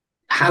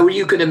how are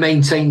you going to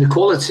maintain the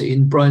quality?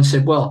 And Brian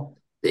said, well,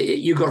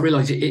 you've got to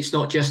realise it's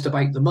not just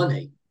about the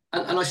money.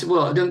 And I said,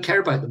 well, I don't care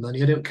about the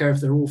money. I don't care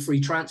if they're all free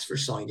transfer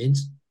signings.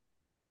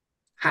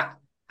 How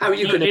are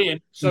you going to...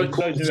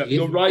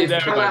 You're right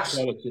there about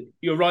quality.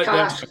 You're right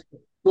there.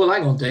 Well,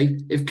 hang on,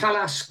 Dave. If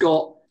Callas,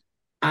 Scott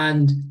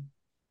and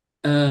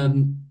Da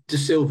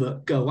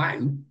Silva go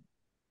out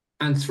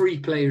and 3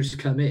 players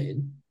come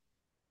in,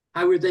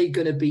 how are they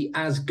going to be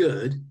as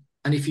good?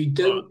 And if you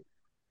don't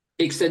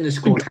extend the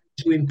squad, how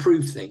do you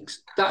improve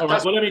things? All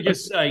right, well, let me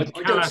just say... I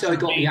don't say I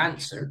got the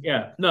answer.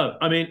 Yeah, no,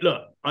 I mean,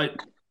 look,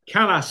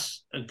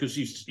 Callas, because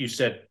you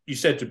said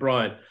to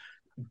Brian,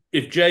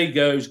 if Jay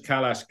goes,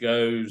 Callas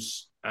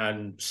goes,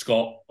 and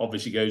Scott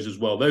obviously goes as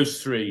well.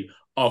 Those 3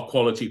 are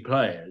quality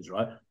players,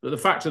 right? But the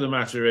fact of the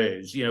matter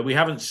is,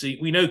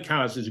 we know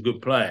Callas is a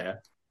good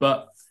player,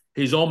 but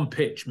his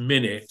on-pitch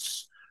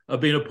minutes have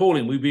been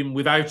appalling. We've been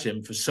without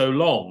him for so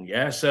long,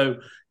 yeah? So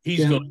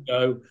he's got to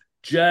go.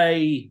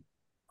 Jay,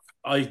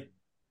 I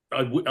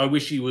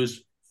wish he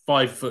was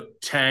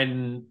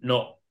 5'10",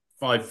 not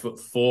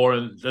 5'4",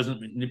 and it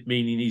doesn't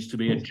mean he needs to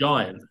be a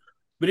giant.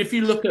 But if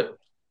you look at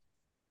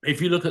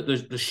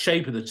the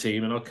shape of the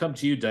team, and I'll come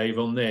to you, Dave,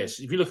 on this.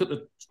 If you look at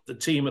the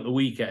team at the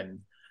weekend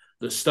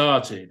that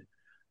started,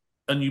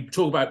 and you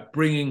talk about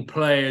bringing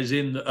players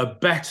in that are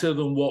better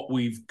than what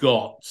we've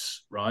got,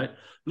 right?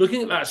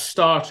 Looking at that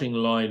starting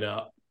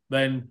lineup,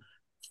 then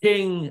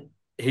King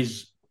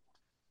is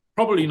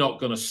probably not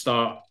going to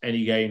start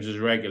any games as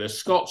regular.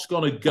 Scott's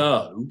going to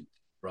go,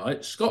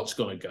 right? Scott's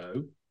going to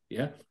go,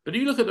 yeah. But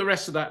you look at the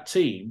rest of that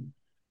team,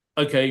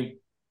 okay,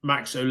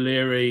 Max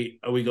O'Leary,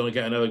 are we going to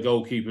get another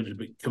goalkeeper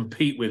to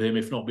compete with him,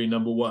 if not be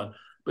number 1?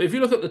 But if you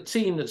look at the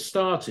team that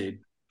started,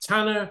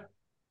 Tanner,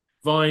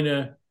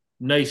 Viner,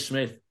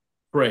 Naismith,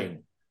 Pring,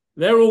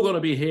 they're all going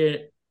to be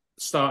here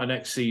starting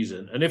next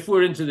season. And if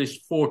we're into this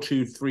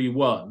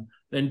 4-2-3-1,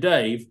 then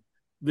Dave,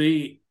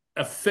 a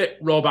fit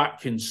Rob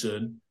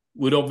Atkinson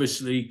would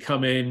obviously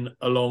come in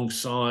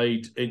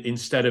alongside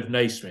instead of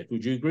Naismith.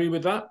 Would you agree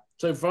with that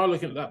so far,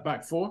 looking at that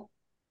back 4?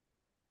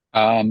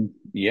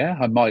 Yeah,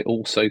 I might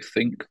also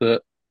think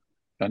that,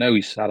 I know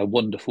he's had a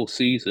wonderful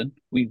season.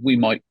 We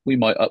might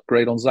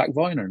upgrade on Zach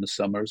Viner in the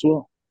summer as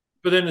well.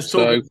 But then there's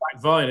talk of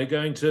Zach Viner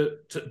going to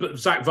but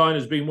Zach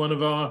Viner's been one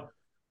of our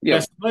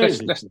best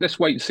players. Let's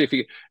wait and see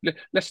if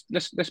let's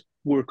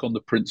work on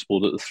the principle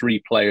that the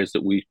 3 players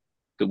that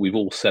that we've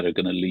all said are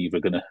going to leave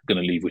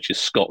leave, which is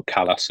Scott,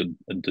 Callas,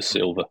 and De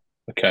Silva.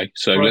 Okay,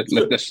 so right.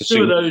 let's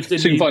assume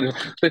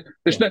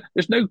there's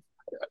no,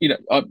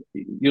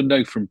 you'll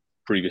know from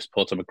previous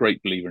pods, I'm a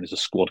great believer in it's a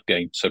squad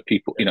game. So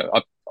people,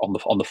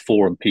 on the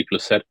forum, people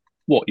have said,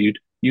 "What you'd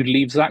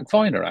leave Zach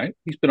Viner out?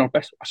 He's been our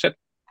best." I said,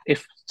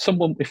 if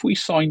we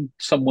sign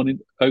someone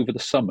over the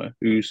summer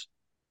who's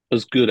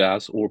as good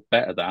as, or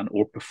better than,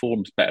 or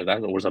performs better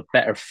than, or is a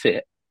better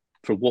fit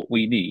for what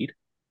we need,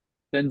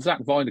 then Zach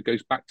Viner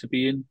goes back to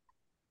being,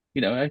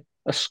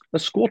 a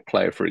squad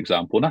player, for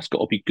example, and that's got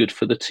to be good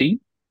for the team.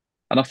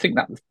 And I think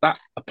that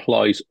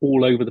applies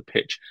all over the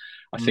pitch.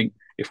 I think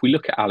if we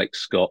look at Alex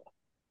Scott,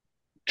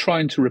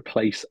 trying to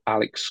replace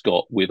Alex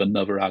Scott with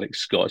another Alex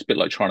Scott, it's a bit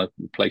like trying to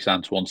replace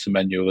Antoine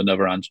Semenyo with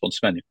another Antoine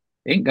Semenyo.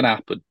 It ain't going to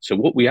happen. So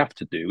what we have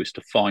to do is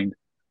to find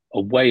a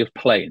way of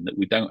playing that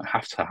we don't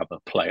have to have a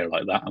player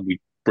like that, and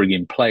we bring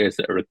in players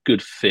that are a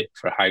good fit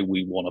for how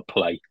we want to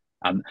play.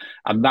 And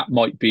that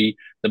might be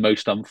the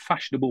most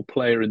unfashionable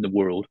player in the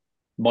world,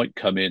 might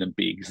come in and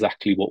be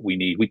exactly what we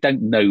need. We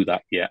don't know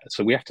that yet,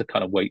 so we have to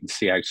kind of wait and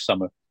see how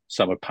summer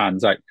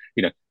pans out.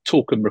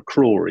 Talking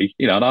McCrory,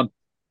 and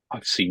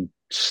I've seen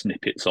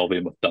snippets of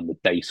him. I've done the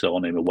data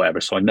on him or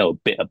whatever, so I know a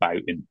bit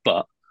about him.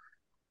 But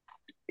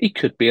he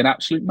could be an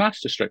absolute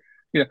masterstroke.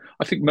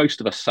 I think most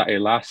of us sat here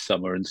last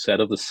summer and said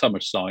of the summer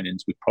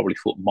signings, we probably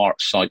thought Mark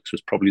Sykes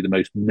was probably the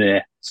most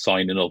meh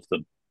signing of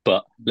them.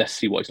 But let's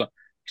see what he's like.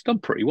 He's done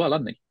pretty well,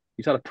 hasn't he?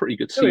 He's had a pretty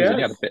good season.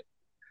 He had a bit.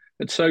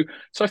 And so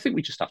I think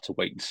we just have to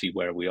wait and see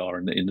where we are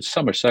in the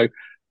summer. So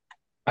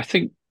I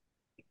think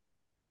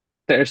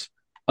there's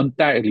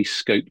undoubtedly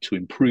scope to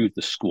improve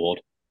the squad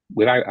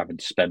without having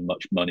to spend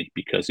much money,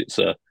 because it's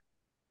a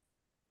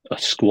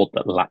squad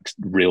that lacks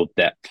real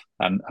depth.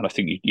 And I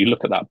think you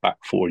look at that back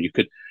four, you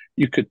could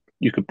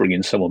bring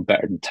in someone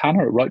better than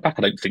Tanner at right back.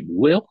 I don't think we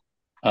will.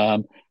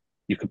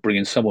 You could bring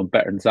in someone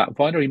better than Zach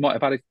Viner. He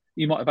might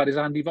have had his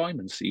Andy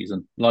Vyman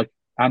season, like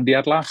Andy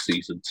had last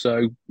season.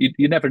 So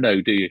you never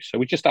know, do you? So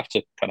we just have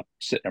to kind of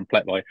sit there and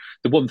play it by.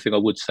 The one thing I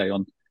would say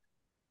on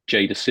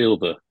Jay De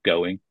Silva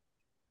going,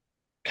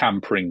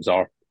 Cam Pring's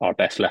our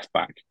best left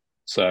back.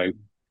 So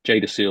Jay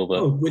De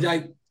Silva,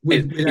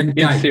 in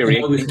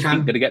theory, he's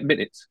going to get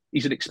minutes.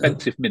 He's an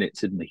expensive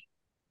minutes, isn't he?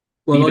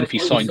 Well, even if he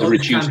signed a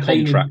reduced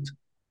contract.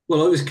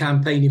 Well, I was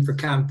campaigning for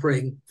Cam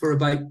Pring for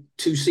about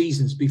 2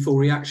 seasons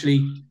before he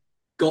actually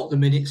got the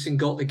minutes and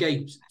got the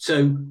games.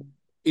 So,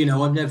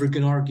 I'm never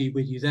going to argue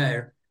with you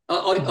there.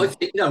 I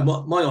think,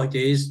 my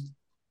idea is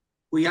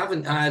we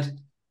haven't had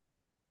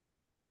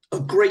a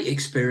great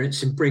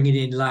experience in bringing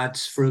in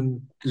lads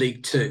from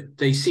League Two.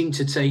 They seem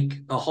to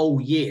take a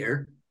whole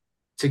year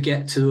to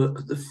get to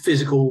the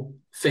physical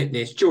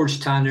fitness.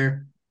 George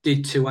Tanner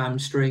did 2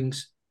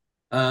 hamstrings.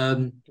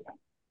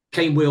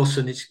 Kane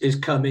Wilson is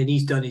come in,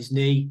 he's done his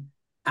knee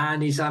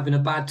and he's having a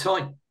bad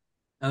time.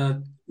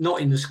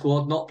 Not in the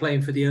squad, not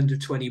playing for the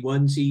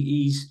under-21s.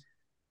 He's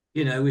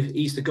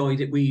the guy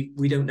that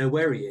we don't know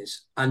where he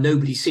is. And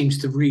nobody seems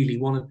to really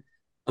want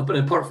to, but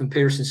apart from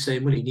Pearson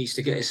saying, well, he needs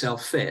to get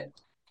himself fit.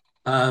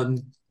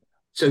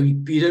 So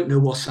you don't know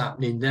what's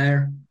happening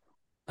there.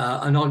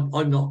 And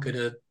I'm not going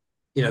to,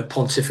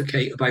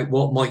 pontificate about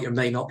what might or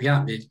may not be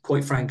happening.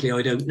 Quite frankly,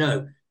 I don't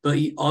know. But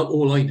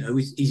all I know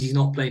is he's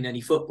not playing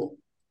any football.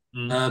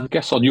 I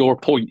guess on your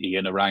point,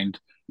 Ian, around,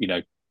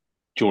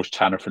 George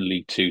Tanner from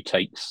League Two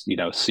takes,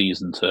 a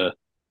season to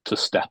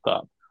step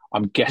up.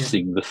 I'm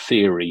guessing the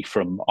theory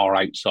from our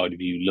outside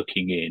view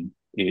looking in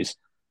is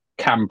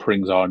Cam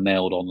Pring's our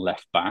nailed on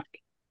left back.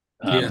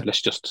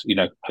 Let's just,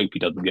 hope he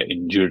doesn't get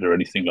injured or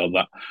anything like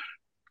that.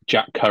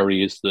 Jack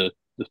Curry is the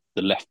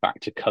left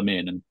back to come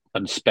in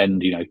and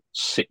spend,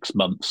 6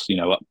 months,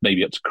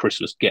 maybe up to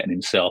Christmas, getting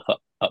himself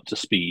up to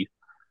speed,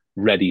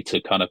 ready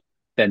to kind of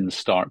then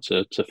start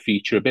to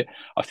feature a bit.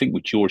 I think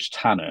with George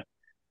Tanner,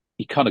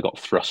 he kind of got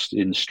thrust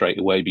in straight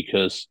away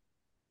because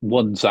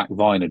Zach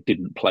Viner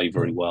didn't play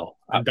very well.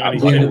 And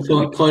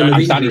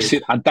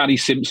Danny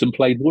Simpson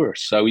played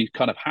worse. So he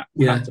kind of had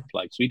to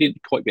play. So he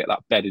didn't quite get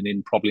that bedding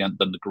in, probably hadn't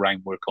done the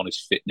groundwork on his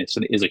fitness.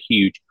 And it is a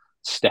huge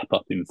step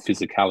up in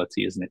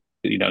physicality, isn't it?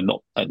 A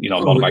lot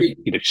about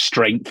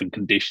strength and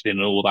conditioning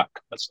and all that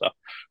kind of stuff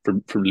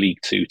from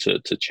League Two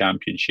to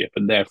Championship.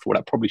 And therefore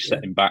that probably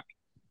set him back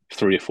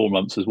 3 or 4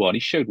 months as well. And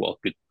he showed what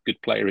a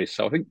good player is.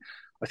 So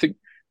I think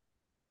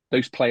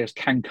those players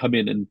can come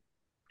in and,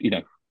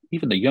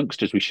 even the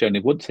youngsters we've shown,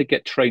 once they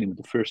get training with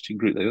the first team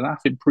group, they don't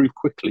have to improve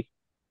quickly.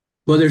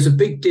 Well, there's a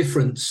big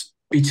difference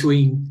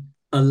between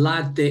a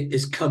lad that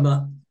has come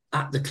up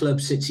at the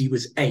club since he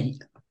was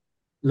 8.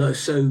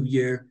 So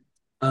your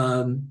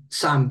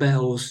Sam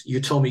Bells,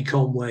 your Tommy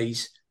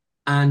Conways,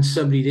 and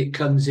somebody that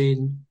comes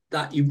in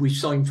that we've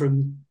signed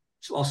from,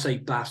 I'll say,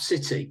 Bath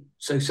City.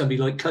 So somebody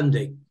like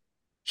Cundy.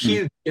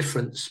 Huge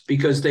difference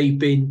because they've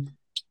been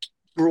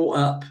brought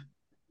up,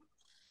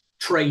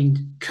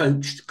 trained,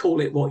 coached,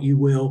 call it what you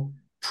will,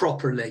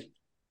 properly.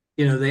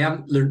 They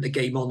haven't learnt the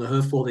game on the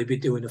hoof while they've been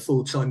doing a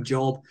full-time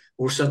job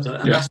or something.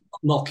 And that's not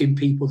knocking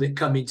people that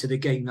come into the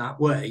game that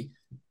way.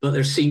 But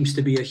there seems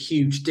to be a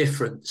huge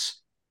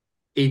difference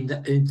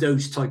in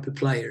those type of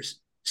players.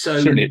 So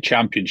certainly at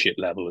championship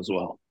level as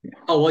well. Yeah.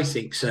 Oh, I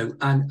think so.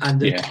 And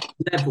the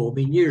level, I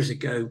mean, years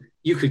ago,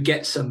 you could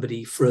get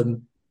somebody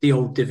from the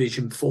old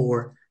Division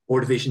 4 or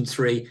Division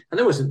 3, and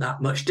there wasn't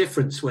that much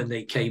difference when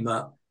they came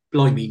up.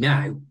 Blimey,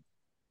 now,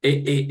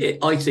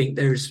 I think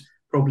there's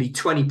probably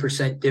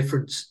 20%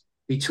 difference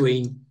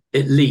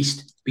at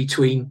least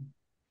between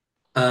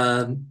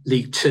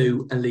League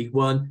 2 and League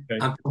 1,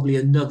 and probably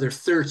another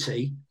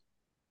 30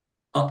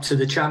 up to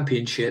the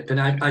Championship. And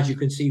as you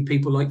can see,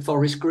 people like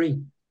Forest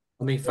Green,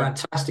 I mean,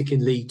 fantastic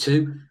in League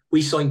 2.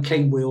 We signed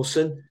Kane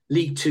Wilson,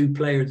 League 2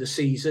 player of the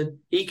season.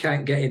 He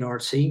can't get in our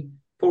team.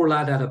 Poor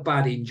lad had a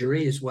bad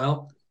injury as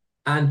well.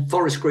 And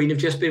Forest Green have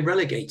just been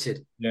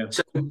relegated. Yeah.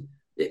 So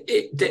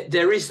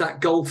there is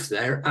that gulf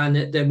there.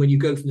 And then when you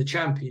go from the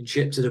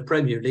Championship to the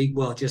Premier League,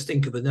 well, just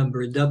think of a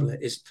number and double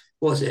it.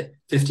 Was it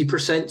 50%,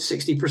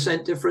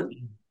 60% different?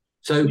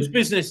 So this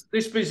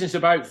business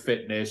about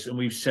fitness, and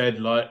we've said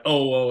like,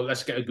 oh, well,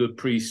 let's get a good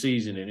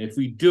pre-season in. If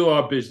we do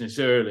our business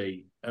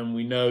early, and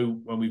we know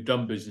when we've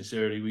done business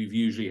early, we've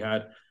usually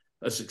had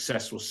a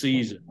successful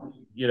season,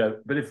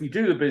 But if we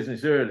do the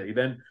business early,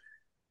 then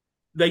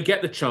they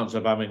get the chance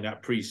of having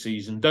that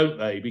pre-season, don't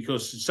they?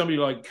 Because somebody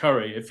like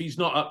Curry, if he's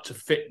not up to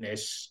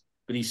fitness,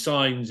 but he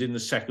signs in the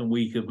second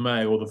week of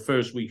May or the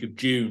first week of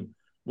June,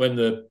 when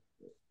the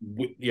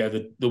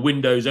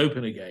window's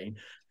open again,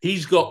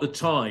 he's got the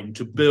time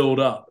to build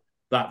up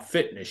that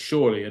fitness,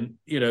 surely. And,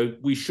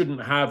 we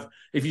shouldn't have,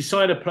 if you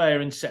sign a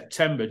player in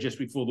September just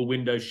before the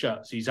window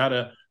shuts, he's had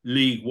a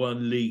League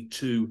 1, League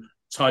 2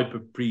 type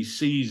of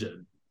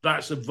pre-season.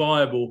 That's a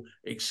viable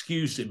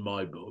excuse in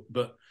my book.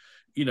 But,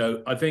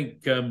 I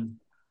think...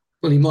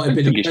 well, he might have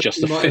been... it's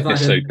just the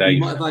fitness, Dave. He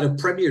might have had a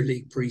Premier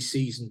League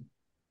pre-season.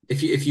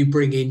 If you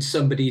bring in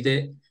somebody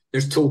that...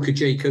 There's talk of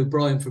Jake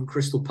O'Brien from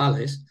Crystal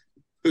Palace,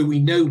 who we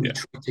know we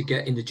tried to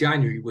get in the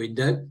January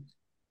window.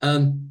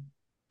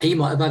 He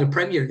might have had a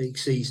Premier League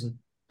season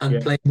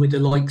and playing with the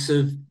likes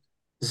of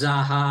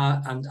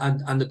Zaha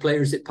and the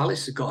players that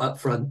Palace have got up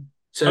front.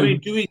 So, I mean,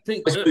 do we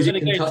think... I suppose it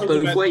can cut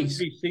both ways.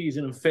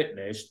 Pre-season and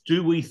fitness,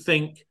 do we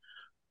think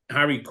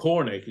Harry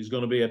Cornick is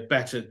going to be a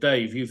better...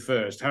 Dave, you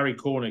first. Harry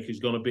Cornick is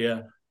going to be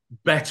a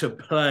better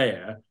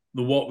player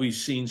than what we've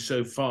seen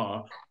so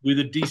far with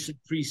a decent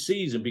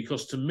pre-season?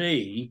 Because to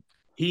me,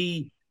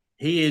 he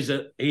is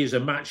a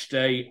match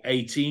day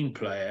 18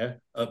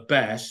 player at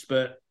best,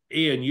 but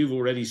Ian, you've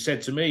already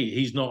said to me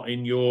he's not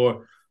in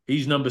your...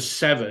 He's number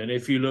 7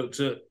 if you looked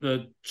at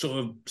the sort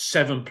of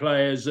 7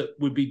 players that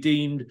would be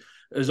deemed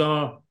as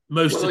our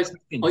most... I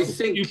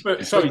think...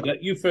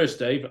 You first,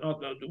 Dave.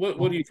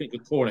 What do you think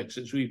of Cornick,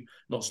 since we've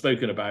not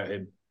spoken about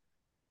him?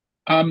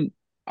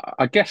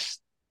 I guess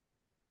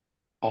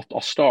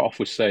I'll start off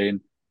with saying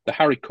the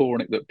Harry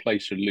Cornick that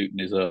plays for Luton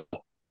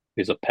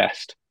is a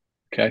pest,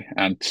 okay,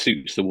 and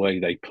suits the way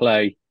they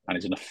play and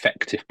is an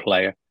effective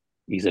player.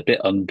 He's a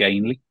bit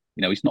ungainly.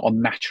 He's not a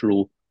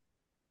natural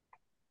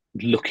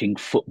looking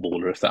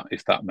footballer, if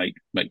that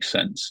makes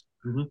sense.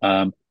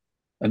 Mm-hmm.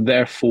 And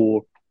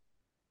therefore,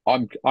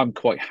 I'm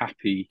quite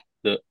happy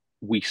that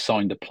we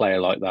signed a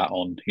player like that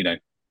on, a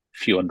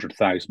few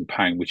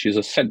 £100,000, which is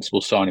a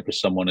sensible signing for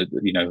someone of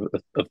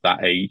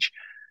that age.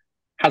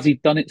 Has he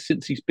done it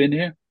since he's been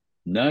here?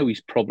 No,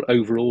 he's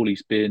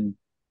been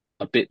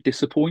a bit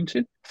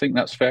disappointed. I think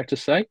that's fair to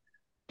say.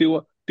 Do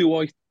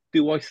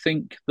I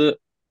think that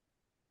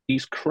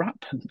he's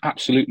crap?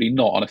 Absolutely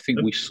not. And I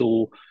think we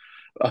saw...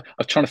 I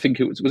was trying to think,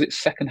 was it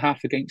second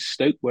half against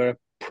Stoke where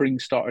Pring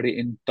started it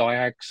in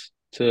diags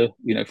to,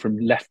 from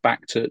left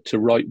back to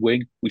right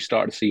wing. We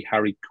started to see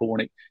Harry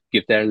Cornick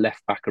give their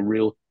left back a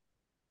real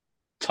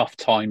tough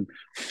time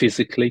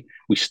physically.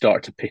 We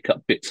started to pick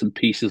up bits and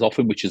pieces off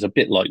him, which is a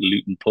bit like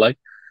Luton play.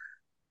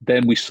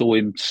 Then we saw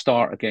him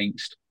start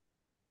against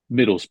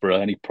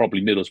Middlesbrough,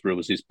 and Middlesbrough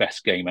was his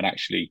best game. And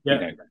actually,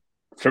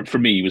 for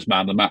me, he was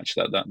man of the match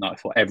that night. I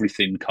thought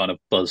everything kind of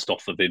buzzed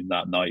off of him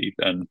that night,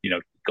 and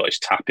got his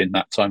tap in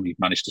that time. He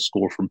managed to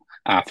score from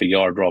half a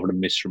yard rather than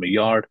miss from a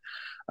yard.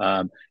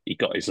 He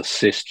got his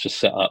assist to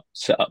set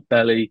up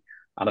Belly,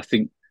 and I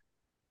think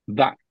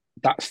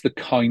that's the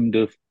kind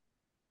of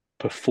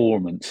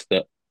performance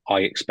that I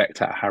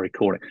expect out of Harry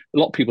Cornick. A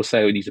lot of people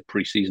say he needs a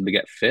pre-season to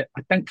get fit.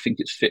 I don't think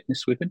it's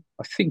fitness with him.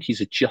 I think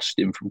he's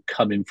adjusting from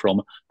coming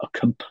from a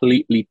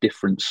completely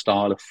different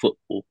style of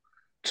football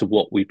to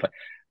what we play.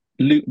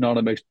 Luton are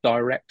the most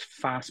direct,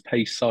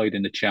 fast-paced side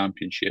in the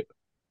Championship.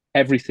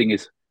 Everything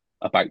is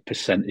about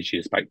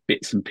percentages, about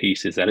bits and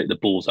pieces. They let the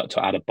balls out to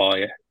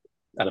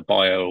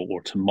Adebayo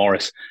or to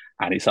Morris,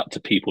 and it's up to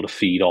people to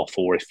feed off.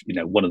 Or if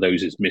one of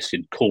those is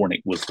missing,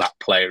 Cornick was that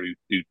player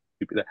who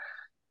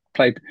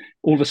played.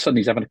 All of a sudden,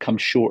 he's having to come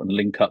short and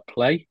link up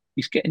play.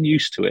 He's getting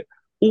used to it.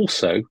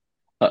 Also,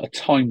 at a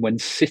time when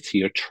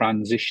City are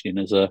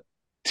transitioning as a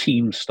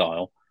team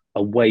style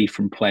away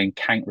from playing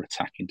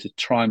counter-attacking to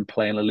try and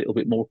play in a little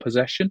bit more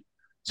possession.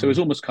 So it's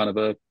almost kind of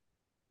the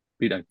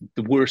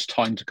worst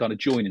time to kind of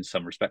join in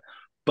some respect.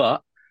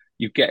 But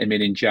you get him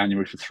in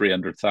January for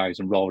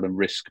 300,000 rather than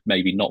risk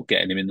maybe not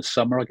getting him in the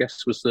summer, I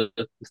guess was the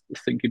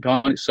thinking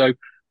behind it. So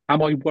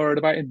Am I worried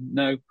about him?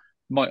 No.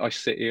 Might I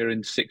sit here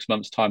in 6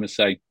 months' time and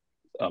say,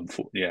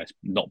 it's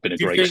not been a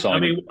great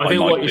signing? I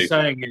think might what do. you're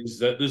saying is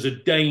that there's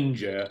a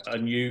danger,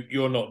 and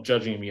you're not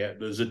judging him yet.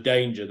 There's a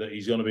danger that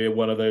he's going to be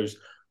one of those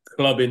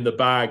club in the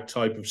bag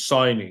type of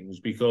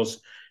signings,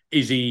 because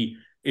if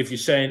you're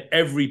saying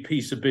every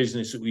piece of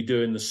business that we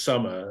do in the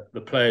summer,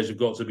 the players have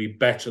got to be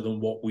better than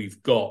what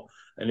we've got.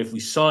 And if we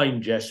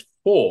sign just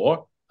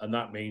 4, and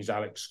that means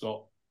Alex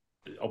Scott,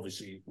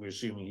 obviously we're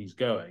assuming he's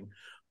going,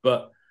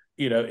 but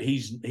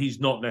he's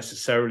not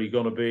necessarily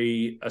going to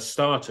be a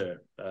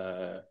starter.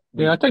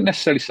 I don't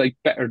necessarily say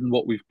better than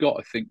what we've got.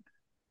 I think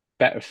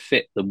better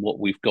fit than what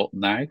we've got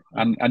now.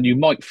 And you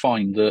might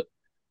find that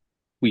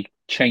we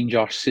change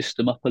our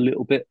system up a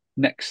little bit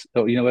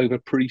over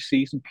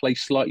pre-season, play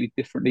slightly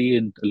differently,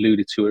 and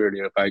alluded to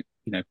earlier about,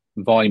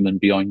 Weimann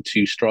behind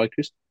 2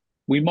 strikers.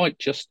 We might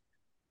just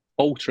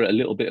alter it a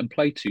little bit and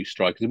play 2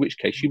 strikers, in which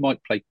case you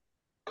might play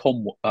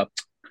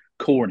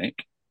Cornick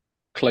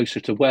closer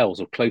to Wells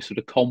or closer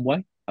to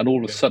Conway, and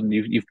all of a sudden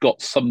you've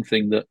got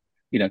something that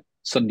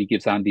suddenly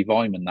gives Andy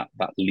Weimann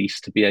that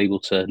lease to be able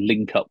to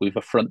link up with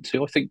a front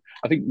 2. I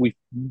think we've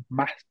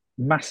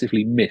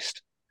massively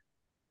missed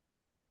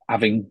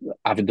having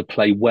to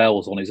play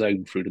Wells on his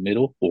own through the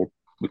middle, or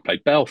we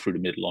played Bell through the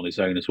middle on his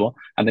own as well,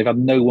 and they've had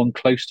no one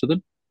close to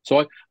them.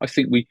 So I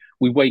think we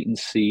wait and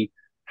see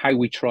how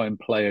we try and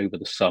play over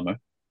the summer.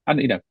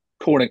 And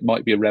Cornick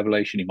might be a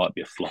revelation, he might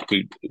be a flop.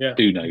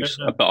 Who knows?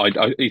 Yeah.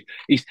 But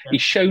he's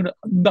shown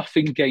enough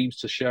in games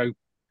to show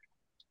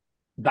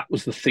that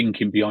was the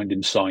thinking behind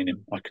him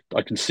signing.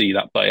 I can see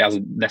that, but it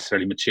hasn't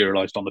necessarily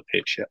materialised on the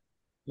pitch yet.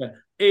 Yeah,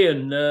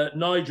 Ian,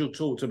 Nigel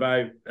talked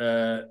about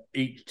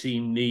each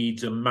team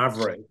needs a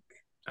maverick,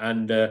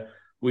 and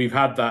we've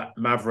had that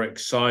maverick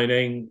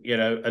signing.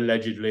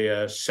 Allegedly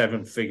a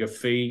 7-figure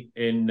fee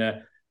in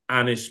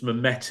Anis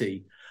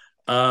Mehmeti.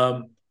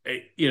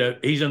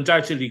 He's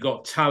undoubtedly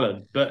got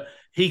talent, but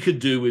he could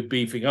do with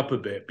beefing up a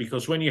bit,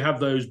 because when you have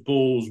those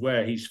balls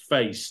where he's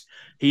faced,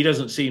 he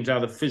doesn't seem to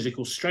have the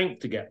physical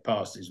strength to get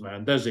past his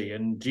man, does he?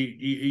 And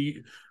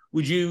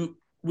would you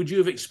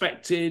have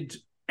expected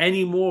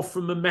any more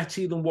from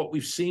Mehmeti than what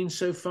we've seen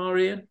so far,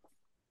 Ian?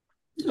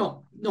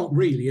 Not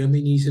really. I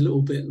mean, he's a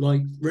little bit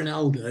like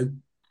Ronaldo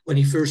when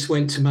he first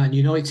went to Man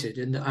United,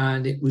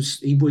 and it was,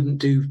 he wouldn't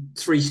do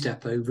 3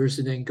 step overs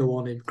and then go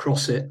on and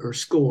cross it or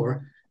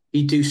score.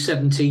 He'd do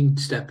 17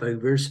 step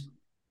overs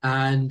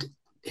and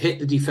hit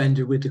the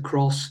defender with the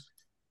cross,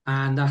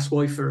 and that's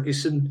why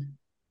Ferguson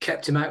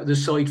kept him out of the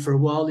side for a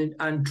while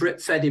and drip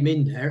fed him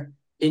in there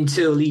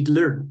until he'd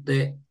learned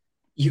that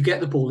you get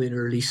the ball in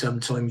early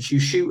sometimes, you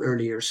shoot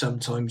earlier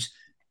sometimes.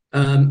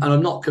 And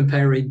I'm not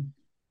comparing,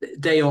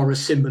 they are a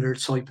similar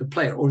type of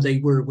player, or they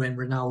were when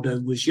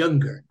Ronaldo was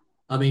younger.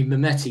 I mean,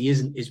 Mehmeti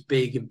isn't as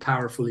big and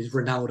powerful as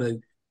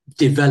Ronaldo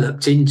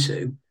developed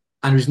into,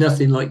 and there's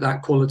nothing like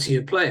that quality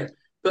of player.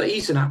 But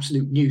he's an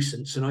absolute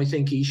nuisance, and I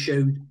think he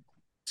showed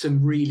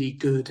some really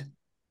good...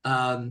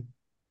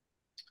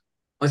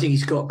 I think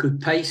he's got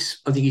good pace.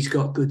 I think he's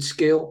got good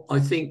skill. I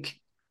think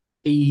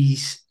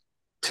he's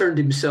turned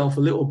himself a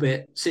little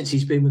bit, since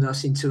he's been with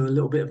us, into a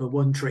little bit of a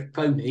one-trick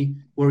pony,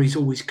 where he's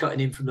always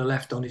cutting in from the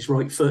left on his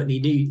right foot, and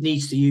he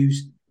needs to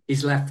use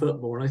his left foot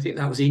more. And I think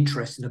that was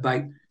interesting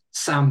about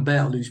Sam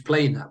Bell, who's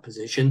playing that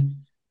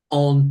position,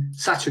 on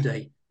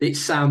Saturday, that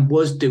Sam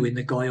was doing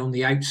the guy on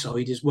the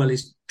outside as well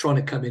as trying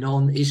to come in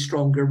on his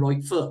stronger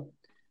right foot.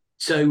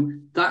 So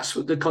that's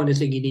what the kind of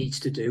thing he needs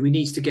to do. He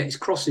needs to get his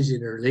crosses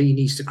in early. He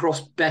needs to cross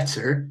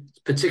better,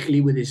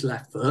 particularly with his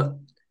left foot.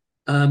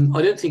 I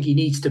don't think he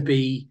needs to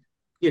be,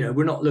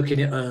 we're not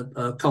looking at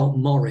a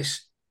Carlton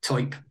Morris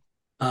type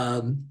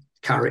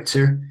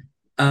character.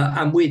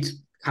 And with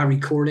Harry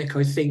Cornick,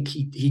 I think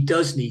he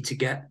does need to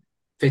get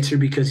fitter,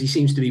 because he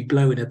seems to be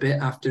blowing a bit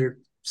after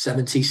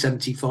 70,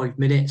 75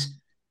 minutes.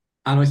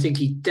 And I think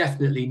he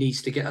definitely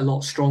needs to get a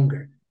lot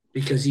stronger,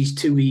 because he's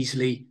too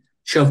easily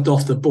shoved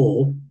off the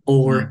ball,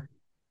 or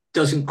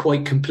doesn't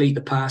quite complete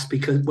the pass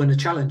because when a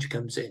challenge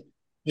comes in.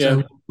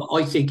 Yeah. So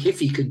I think if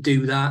he could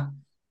do that,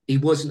 he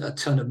wasn't a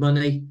ton of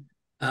money.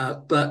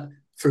 But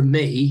for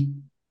me,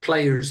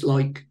 players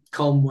like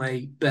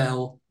Conway,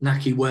 Bell,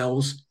 Naki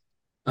Wells,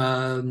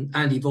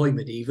 Andy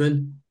Weimann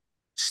even,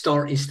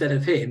 start instead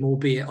of him,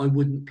 albeit I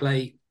wouldn't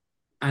play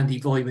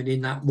Andy Weimann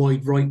in that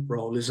wide right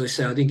role. As I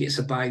say, I think it's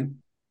about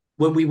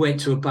when we went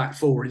to a back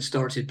 4 and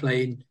started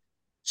putting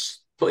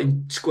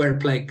square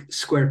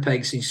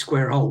pegs in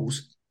square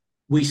holes,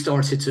 we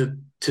started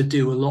to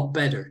do a lot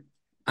better.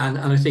 And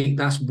I think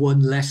that's one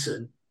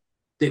lesson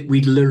that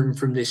we learned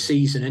from this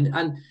season.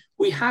 And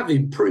we have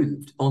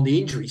improved on the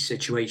injury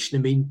situation.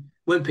 I mean,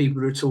 when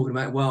people are talking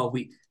about, well,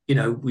 we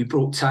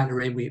brought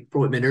Tanner in, we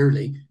brought him in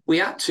early, we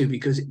had to,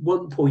 because at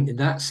one point in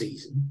that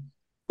season,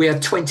 we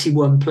had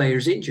 21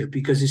 players injured,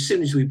 because as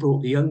soon as we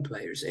brought the young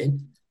players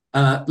in,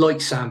 like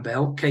Sam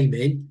Bell, came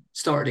in,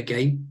 started a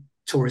game,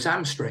 tore his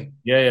hamstring.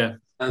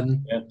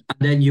 And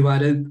then you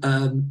had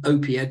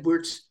Opie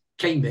Edwards,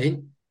 came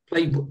in,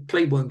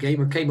 played one game,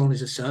 or came on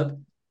as a sub,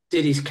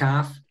 did his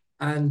calf,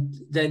 and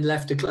then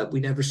left the club.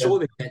 We never saw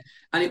him again.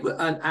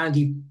 And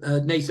Andy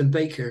Nathan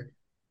Baker,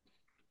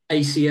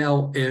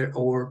 ACL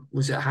or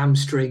was it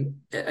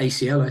hamstring?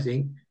 ACL, I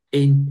think,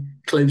 in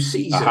close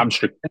season. A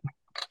hamstring.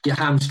 Yeah,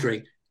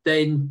 hamstring.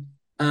 Then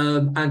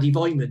Andy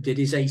Vyman did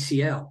his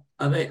ACL.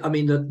 I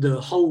mean the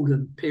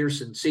Holden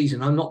Pearson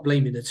season. I'm not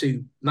blaming the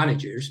two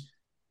managers,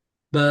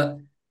 but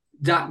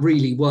that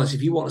really was.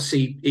 If you want to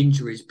see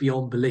injuries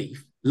beyond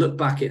belief, look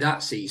back at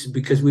that season,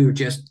 because we were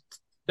just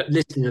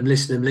listing them.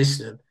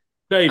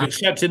 Dave,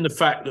 accepting the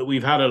fact that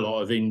we've had a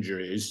lot of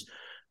injuries,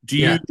 do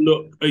you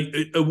look?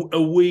 Are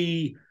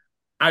we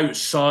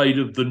outside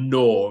of the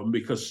norm?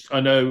 Because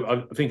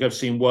I think I've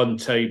seen one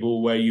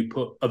table where you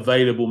put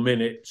available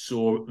minutes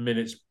or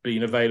minutes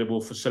being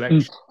available for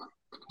selection.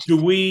 Do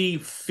we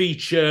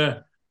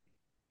feature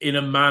in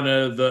a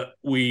manner that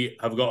we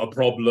have got a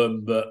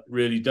problem that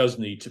really does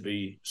need to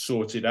be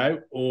sorted out,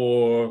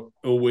 or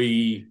are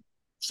we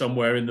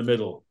somewhere in the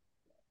middle?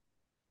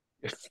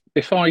 I'm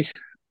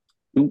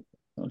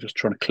just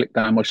trying to click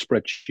down my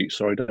spreadsheet.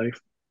 Sorry, Dave.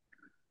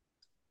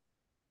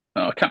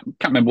 I can't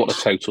remember what the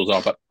totals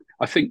are, but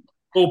I think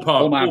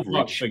on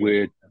average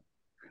we're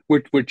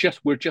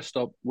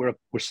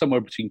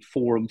somewhere between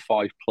 4 and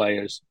 5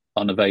 players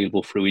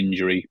unavailable through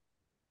injury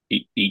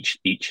each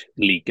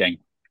league game.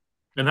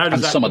 And how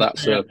does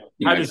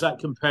that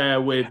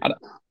compare with?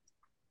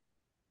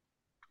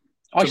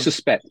 I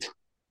suspect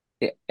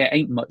it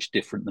ain't much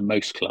different than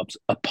most clubs,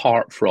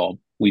 apart from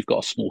we've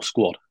got a small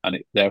squad and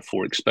it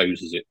therefore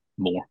exposes it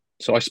more.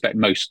 So I expect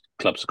most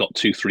clubs have got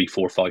 2, 3,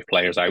 4, 5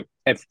 players out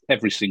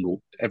every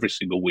single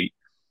week.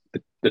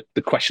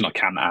 The question I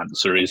can't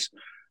answer is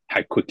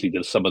how quickly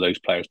do some of those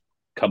players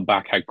come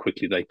back? How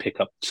quickly they pick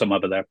up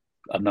another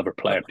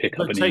player pick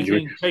up an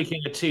injury?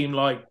 Taking a team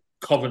like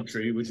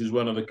Coventry, which is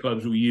one of the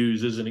clubs we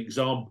use as an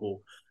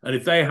example, and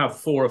if they have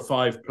 4 or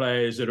 5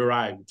 players that are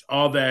out,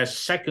 are their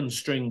second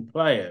string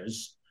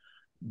players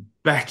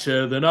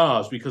better than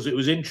ours? Because it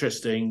was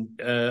interesting.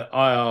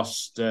 I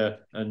asked,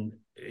 and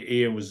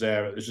Ian was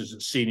there, this was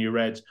at Senior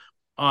Reds,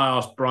 I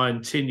asked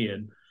Brian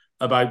Tinian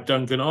about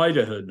Duncan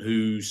Idahan,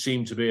 who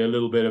seemed to be a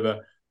little bit of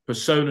a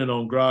persona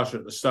non grata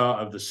at the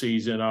start of the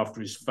season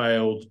after his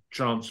failed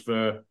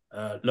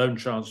loan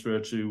transfer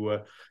to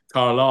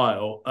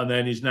Carlisle, and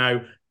then is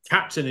now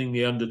captaining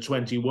the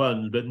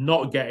under-21s, but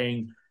not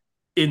getting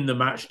in the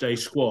match day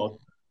squad.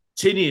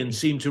 Tinian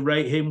seemed to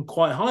rate him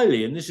quite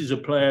highly, and this is a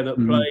player that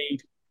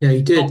played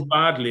he did not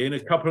badly in a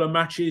couple of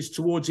matches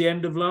towards the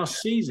end of last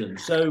season.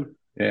 So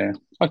I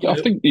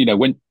think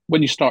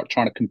when you start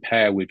trying to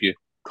compare with your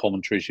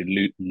Commentaries, your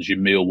Lutons, your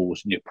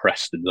Millwalls, and your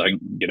Prestons, I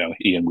think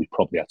Ian, we've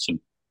probably had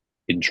some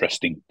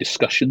interesting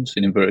discussions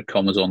in inverted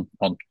commas on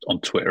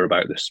Twitter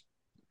about this.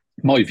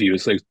 My view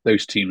is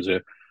those teams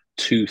are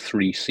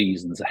 2-3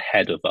 seasons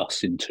ahead of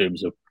us in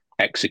terms of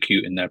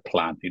executing their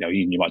plan.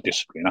 You might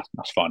disagree, and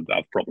that's fine, I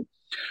have a problem.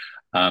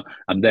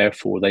 And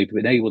therefore, they've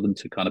been able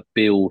to kind of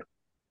build,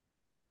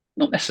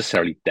 not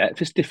necessarily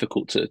depth. It's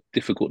difficult to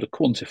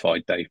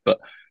quantify, Dave, but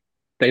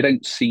they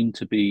don't seem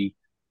to be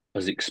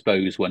as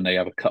exposed when they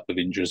have a couple of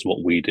injuries as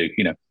what we do.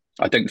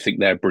 I don't think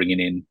they're bringing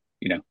in,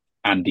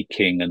 Andy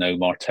King and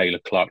Omar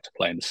Taylor-Clark to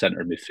play in the centre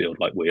of midfield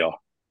like we are,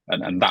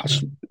 and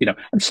that's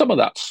and some of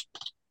that's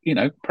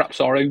perhaps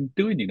our own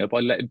doing, by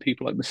letting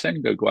people like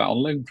Masengo go out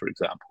on loan, for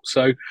example.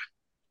 So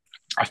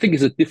I think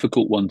it's a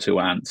difficult one to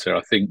answer.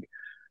 I think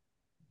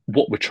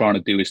what we're trying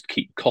to do is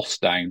keep costs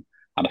down.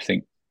 And I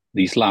think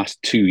these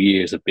last 2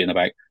 years have been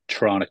about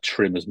trying to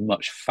trim as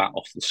much fat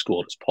off the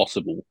squad as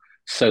possible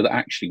so that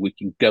actually we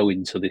can go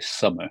into this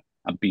summer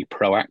and be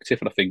proactive.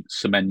 And I think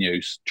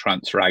Semenyo's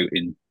transfer out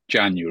in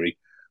January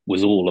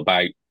was all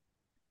about,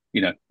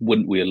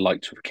 wouldn't we have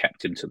liked to have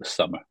kept him to the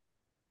summer?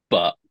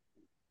 But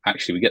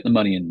actually, we get the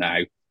money in now.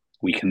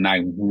 We can now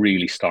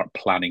really start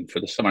planning for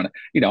the summer.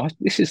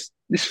 This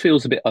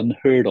feels a bit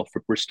unheard of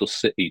for Bristol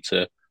City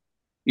to,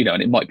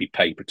 and it might be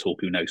paper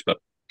talk, who knows, but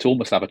to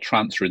almost have a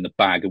transfer in the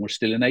bag and we're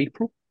still in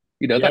April.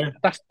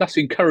 That's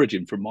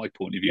encouraging from my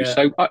point of view. Yeah.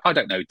 So I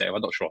don't know, Dave.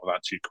 I'm not sure if I've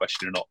answered your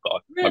question or not,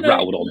 but I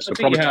rattled on. So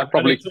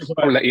probably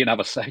let Ian have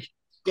a say.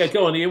 Yeah,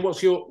 go on, Ian.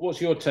 What's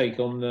your take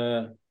on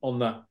that?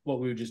 What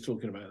we were just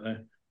talking about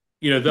there.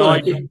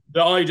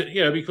 The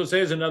idea. Because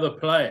there's another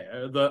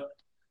player that.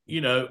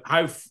 You've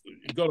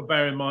got to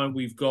bear in mind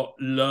we've got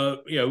Lowe.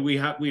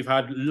 We've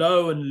had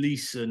Lowe and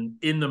Leeson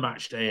in the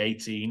match day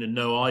 18 and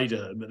no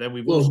Idaho, but then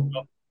we've also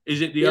got.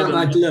 Is it the other? We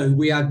had Lowe.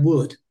 We had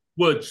Wood.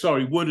 Wood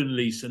and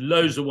Leeson.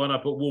 Lowe's the one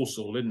up at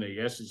Walsall, isn't he?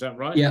 Yes, is that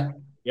right? Yeah.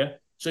 Yeah.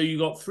 So you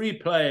got 3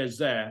 players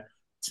there,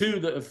 2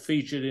 that have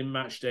featured in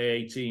match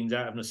day 18s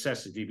out of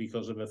necessity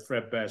because of a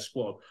threadbare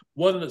squad.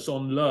 One that's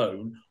on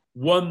loan.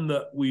 One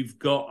that we've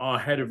got our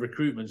head of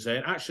recruitment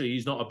saying actually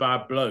he's not a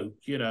bad bloke,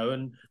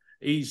 and.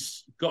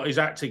 He's got his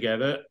act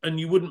together, and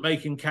you wouldn't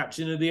make him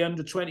captain of the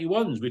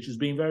under-21s, which has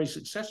been very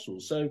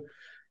successful. So,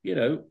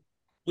 well,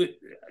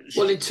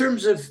 in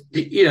terms of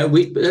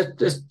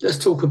let's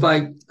talk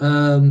about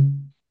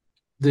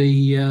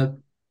the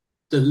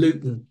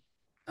Luton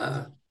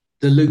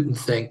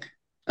thing.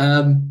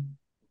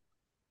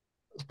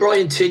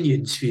 Brian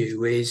Tinyon's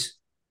view is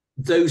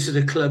those are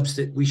the clubs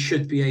that we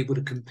should be able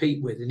to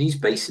compete with, and he's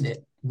basing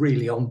it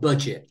really on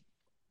budget.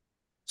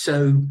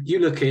 So you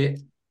look at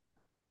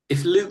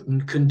if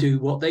Luton can do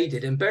what they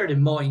did, and bear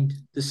in mind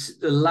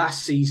the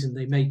last season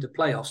they made the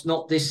playoffs,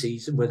 not this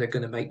season where they're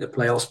going to make the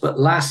playoffs, but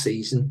last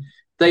season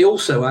they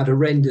also had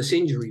horrendous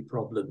injury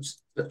problems.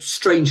 But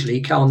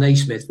strangely, Cal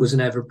Naismith was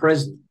an ever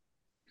present.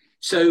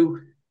 So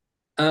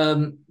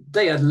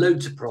they had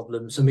loads of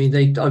problems. I mean,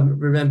 I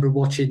remember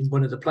watching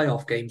one of the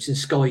playoff games and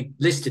Sky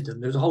listed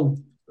them. There was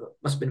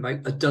must have been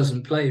about a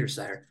dozen players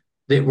there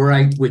that were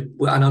out with,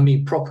 and I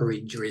mean proper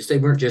injuries. They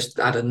weren't just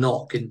had a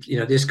knock and,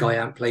 this guy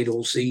hadn't played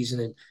all season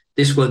and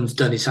this one's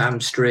done his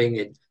hamstring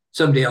and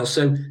somebody else.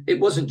 So it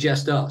wasn't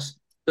just us.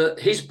 But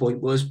his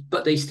point was,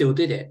 but they still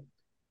did it.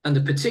 And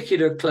the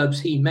particular clubs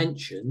he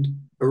mentioned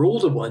are all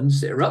the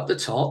ones that are up the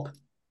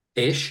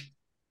top-ish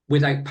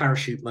without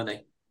parachute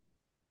money.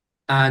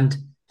 And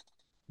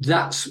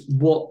that's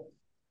what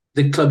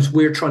the clubs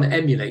we're trying to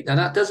emulate. Now,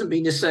 that doesn't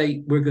mean to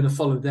say we're going to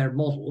follow their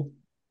model.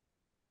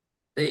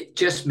 It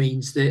just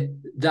means that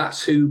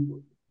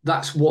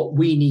that's what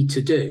we need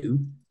to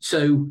do.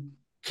 So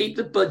keep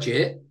the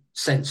budget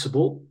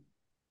sensible.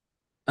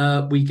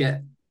 We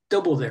get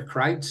double their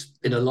crowds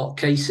in a lot of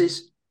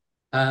cases.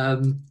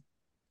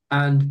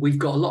 And we've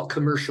got a lot of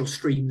commercial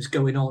streams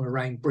going on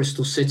around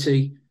Bristol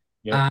City.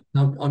 Yep.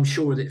 And I'm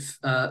sure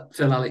that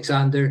Phil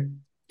Alexander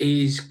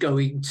is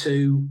going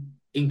to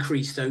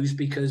increase those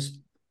because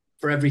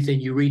for everything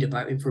you read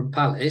about him from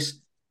Palace,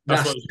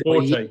 that's what his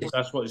forte.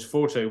 That's what his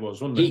forte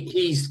was, wasn't it?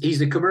 He's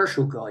the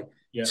commercial guy.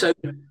 Yeah. So,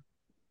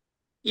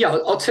 yeah,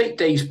 I'll take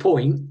Dave's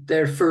point.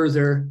 They're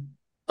further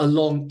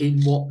along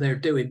in what they're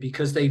doing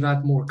because they've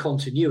had more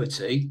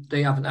continuity.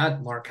 They haven't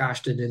had Mark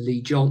Ashton and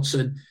Lee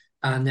Johnson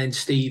and then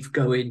Steve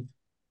going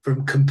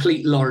from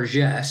complete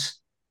largesse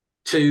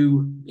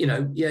to,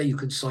 you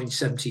can sign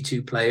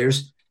 72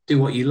 players, do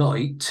what you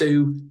like,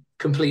 to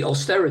complete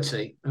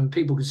austerity. And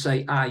people can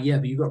say, but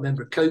you've got to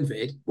remember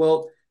COVID.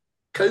 Well,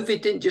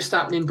 COVID didn't just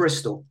happen in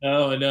Bristol.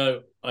 Oh, I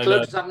know.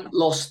 Clubs haven't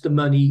lost the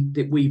money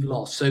that we've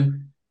lost. So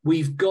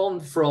we've gone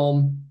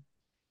from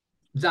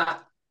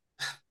that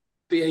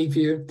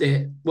behaviour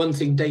that one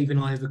thing Dave and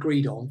I have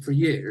agreed on for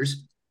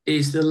years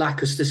is the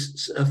lack of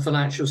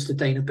financial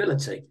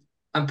sustainability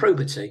and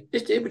probity.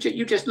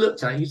 You just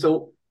looked at it and you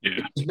thought,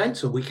 it's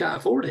mental. We can't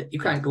afford it. You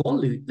can't go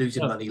on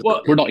losing money.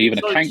 Well, we're not even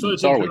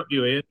accountants, are we?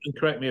 You, Ian, and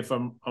correct me if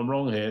I'm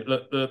wrong here.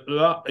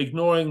 Look,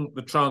 ignoring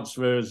the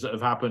transfers that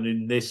have happened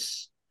in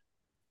this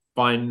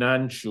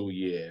financial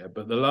year,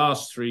 but the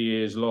last 3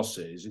 years'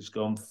 losses, it's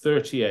gone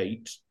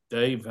 38,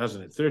 Dave,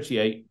 hasn't it?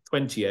 38,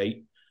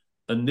 28,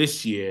 and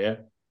this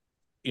year,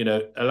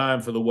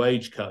 allowing for the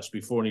wage cuts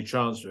before any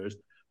transfers,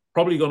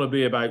 probably going to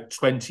be about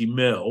 20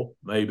 mil,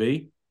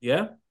 maybe.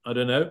 Yeah, I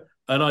don't know.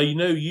 And I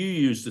know you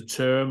used the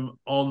term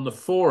on the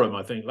forum,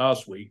 I think,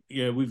 last week.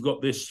 We've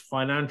got this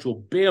financial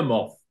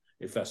behemoth,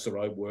 if that's the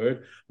right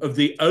word, of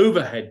the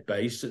overhead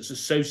base that's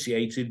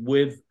associated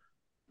with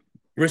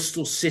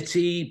Bristol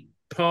City,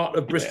 part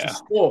of Bristol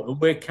Sport. And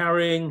we're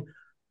carrying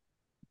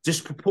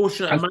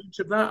disproportionate amounts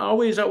of that, are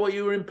we? Is that what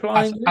you were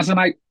implying? As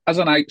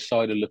an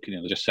outsider looking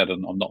in, I just said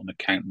I'm not an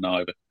accountant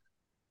either.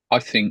 I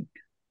think,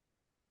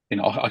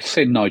 I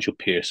said Nigel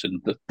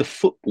Pearson, the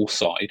football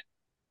side,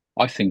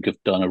 I think have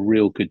done a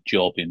real good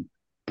job in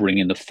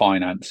bringing the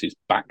finances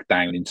back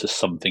down into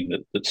something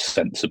that's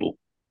sensible.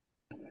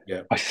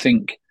 Yeah, I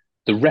think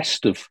the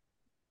rest of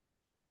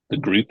the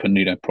group, and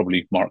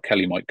probably Mark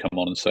Kelly might come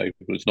on and say it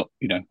was not,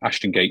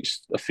 Ashton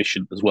Gate's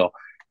efficient as well.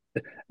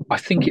 I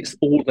think it's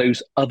all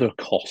those other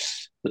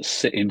costs that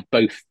sit in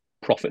both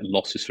profit and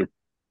losses for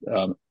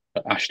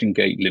Ashton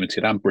Gate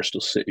Limited and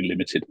Bristol City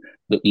Limited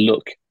that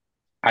look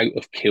out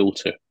of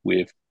kilter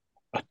with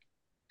a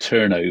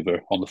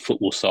turnover on the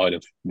football side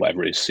of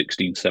whatever it is,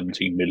 16,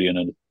 17 million,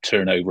 and a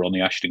turnover on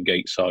the Ashton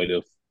Gate side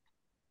of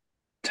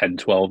 10,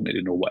 12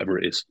 million or whatever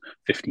it is,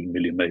 15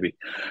 million maybe.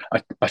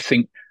 I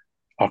think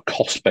our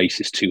cost base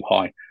is too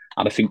high.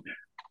 And I think,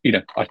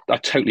 I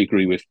totally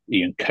agree with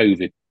Ian.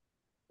 COVID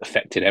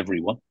affected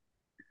everyone.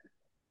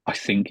 I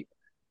think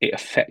it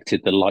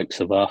affected the likes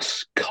of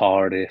us,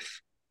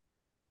 Cardiff,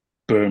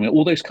 Birmingham,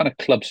 all those kind of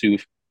clubs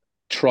who've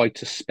tried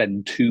to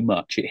spend too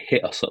much. It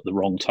hit us at the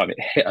wrong time. It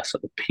hit us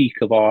at the peak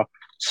of our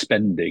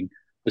spending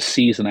the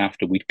season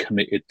after we'd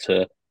committed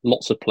to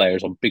lots of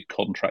players on big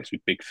contracts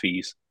with big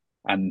fees.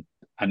 And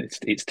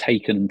it's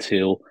taken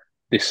until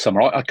this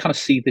summer. I kind of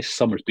see this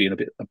summer as being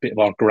a bit of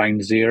our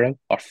ground zero,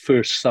 our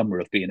first summer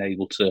of being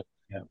able to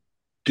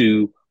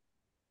do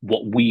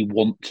what we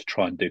want to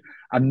try and do.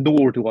 And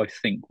nor do I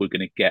think we're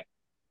going to get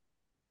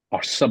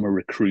our summer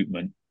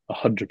recruitment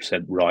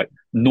 100% right,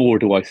 nor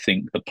do I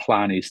think the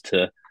plan is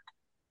to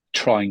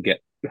try and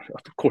get,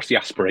 of course, the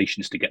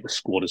aspiration is to get the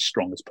squad as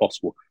strong as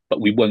possible, but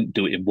we won't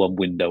do it in one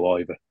window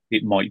either.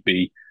 It might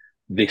be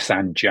this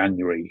and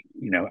January,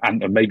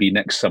 and maybe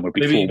next summer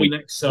before we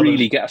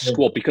really get a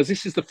squad, because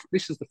this is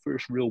the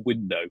first real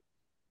window.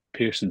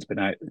 Pearson's been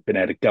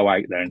able to go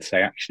out there and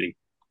say, actually,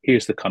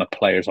 here's the kind of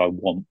players I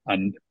want,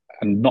 and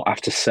and not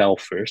have to sell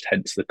first,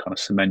 hence the kind of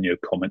Semenyo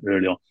comment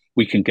early on.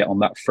 We can get on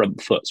that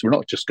front foot. So we're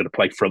not just going to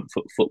play front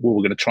foot football.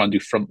 We're going to try and do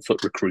front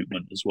foot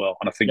recruitment as well.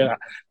 And I think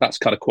that's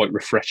kind of quite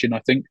refreshing, I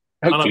think.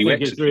 Hopefully, and I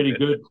think it's really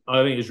good.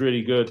 I think it's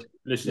really good.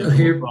 Listening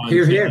to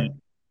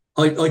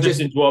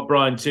what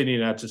Brian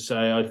Tinian had to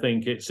say, I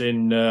think it's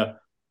in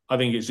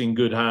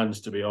good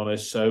hands, to be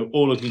honest. So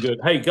all looking good.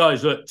 Hey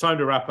guys, look, time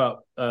to wrap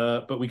up.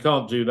 But we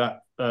can't do that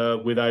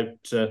without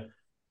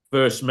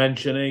first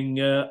mentioning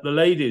the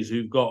ladies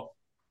who've got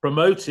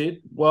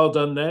promoted. Well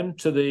done them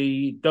to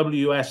the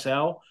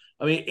WSL.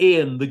 I mean,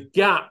 Ian, the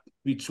gap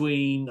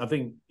between, I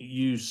think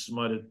you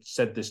might have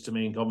said this to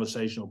me in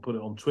conversation or put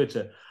it on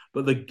Twitter,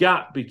 but the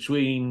gap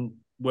between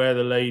where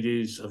the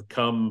ladies have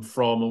come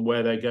from and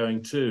where they're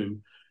going to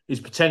is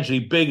potentially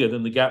bigger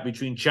than the gap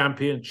between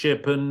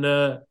Championship and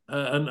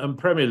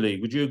Premier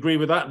League. Would you agree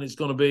with that? And it's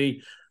going to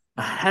be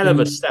a hell of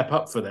a step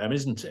up for them,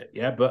 isn't it?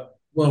 Yeah, but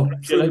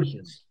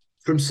congratulations.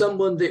 From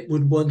someone that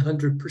would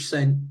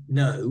 100%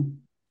 know,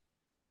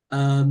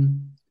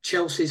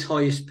 Chelsea's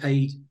highest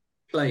paid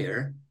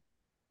player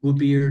would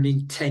be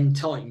earning 10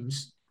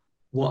 times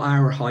what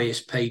our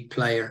highest paid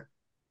player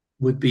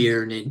would be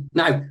earning.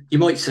 Now, you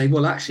might say,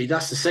 well, actually,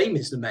 that's the same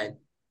as the men.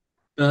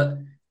 But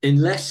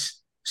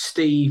unless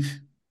Steve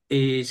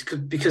is,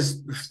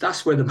 because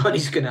that's where the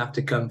money's going to have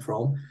to come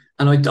from.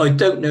 And I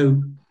don't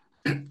know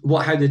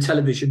how the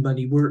television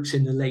money works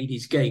in the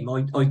ladies' game.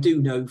 I do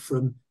know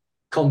from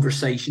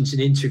conversations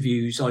and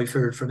interviews I've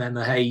heard from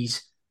Emma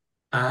Hayes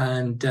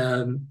and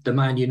the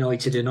Man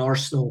United and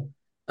Arsenal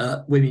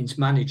women's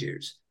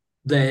managers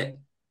that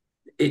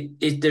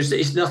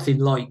it's nothing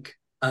like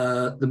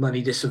the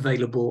money that's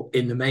available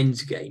in the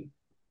men's game,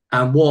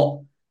 and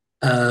what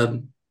a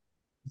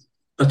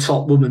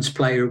top women's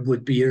player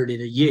would be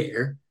earning a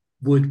year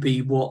would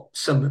be what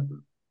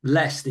some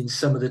less than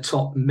some of the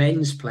top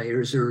men's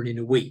players earn in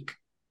a week.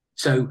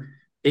 So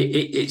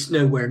it's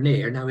nowhere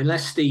near. Now,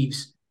 unless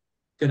Steve's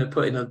going to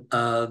put in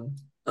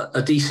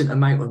a decent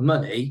amount of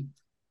money,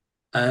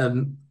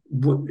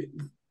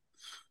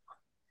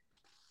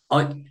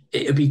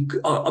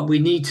 we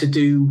need to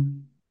do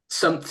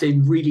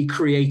something really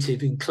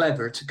creative and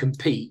clever to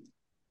compete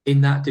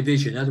in that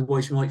division.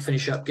 Otherwise, we might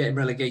finish up getting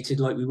relegated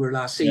like we were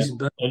last season.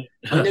 But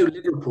I know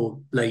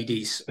Liverpool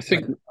ladies. I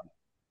think.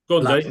 Go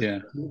on, Dave. Yeah.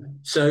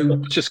 So I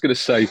was just going to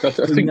say, I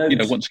think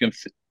once again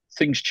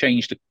things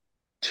changed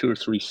 2 or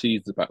 3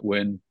 seasons back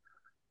when.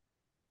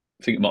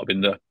 I think it might have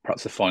been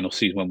perhaps the final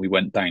season when we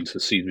went down to the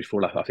season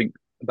before that. I think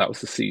that was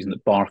the season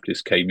that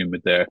Barclays came in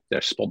with their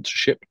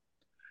sponsorship.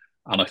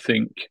 And I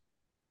think,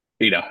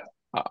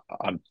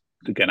 I'm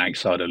again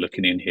outsider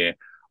looking in here.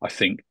 I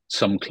think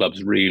some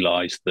clubs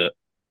realised that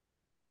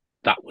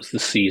was the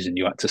season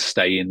you had to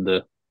stay in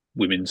the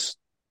Women's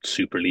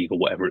Super League or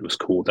whatever it was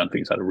called. I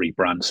think it's had a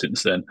rebrand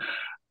since then.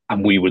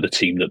 And we were the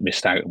team that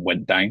missed out and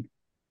went down.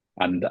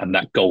 And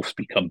that gulf's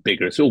become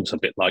bigger. It's almost a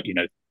bit like,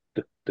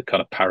 the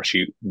kind of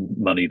parachute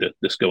money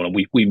that's going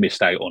on. We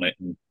missed out on it,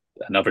 and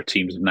other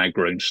teams have now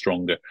grown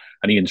stronger.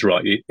 And Ian's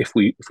right. If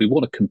we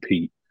want to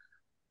compete,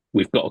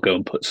 we've got to go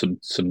and put some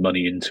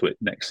money into it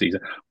next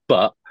season.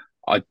 But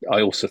I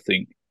also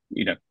think,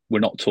 we're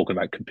not talking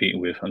about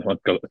competing with, and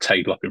I've got the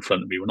table up in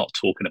front of me, we're not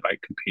talking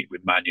about competing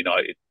with Man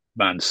United,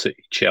 Man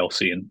City,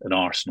 Chelsea and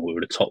Arsenal, who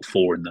are the top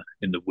 4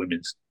 in the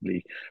women's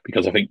league.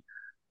 Because I think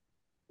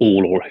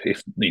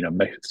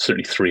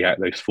certainly 3 out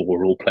of those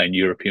 4 are all playing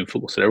European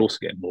football, so they're also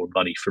getting more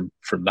money from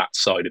that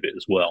side of it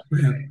as well.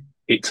 Yeah.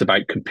 It's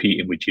about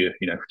competing with you.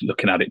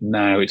 Looking at it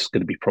now, it's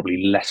going to be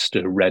probably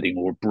Leicester, Reading,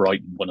 or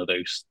Brighton, one of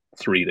those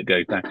 3 that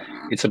go down.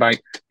 It's about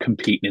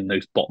competing in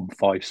those bottom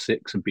 5,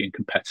 6, and being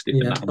competitive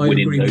in that and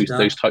winning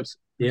those types.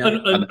 Yeah,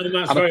 and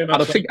that's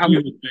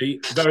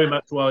very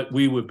much what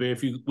we would be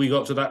if we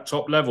got to that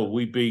top level.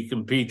 We'd be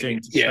competing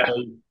to stay.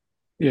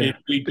 Yeah.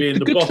 We'd be in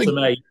the bottom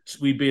 8.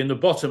 We'd be in the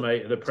bottom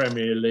 8 of the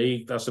Premier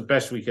League. That's the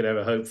best we could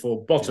ever hope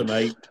for. Bottom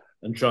 8,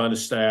 and trying to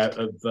stay out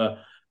of.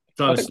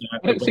 I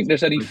don't think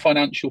there's any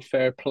financial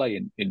fair play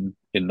in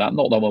that,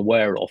 not that I'm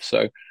aware of. So,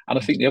 and I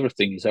think the other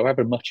thing is,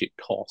 however much it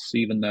costs,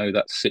 even though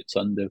that sits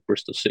under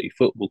Bristol City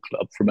Football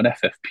Club, from an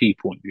FFP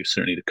point of view,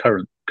 certainly the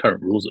current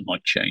rules that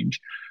might change,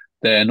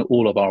 then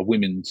all of our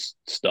women's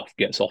stuff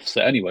gets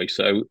offset anyway.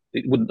 So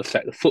it wouldn't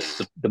affect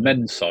the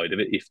men's side of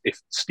it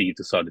if Steve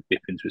decided to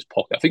dip into his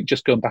pocket. I think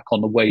just going back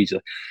on the wager,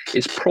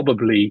 it's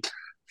probably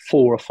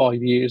 4 or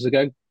 5 years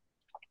ago.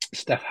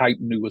 Steph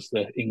Houghton, who was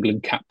the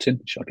England captain,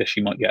 which I guess she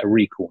might get a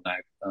recall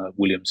now.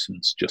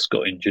 Williamson's just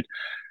got injured.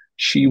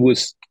 She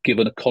was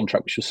given a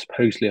contract which was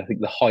supposedly, I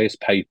think, the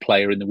highest paid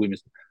player in the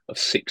women's of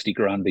 60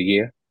 grand a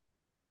year.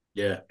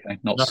 Yeah. Okay,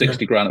 not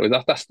 60 grand.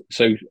 That's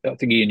so. I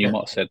think Ian, you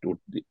might have said, or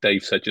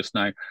Dave said just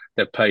now,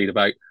 they're paid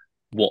about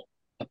what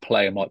a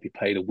player might be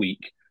paid a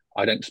week.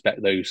 I don't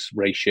expect those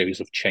ratios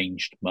have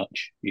changed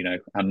much,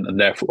 and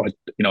therefore,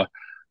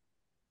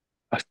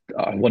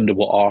 I wonder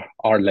what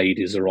our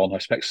ladies are on. I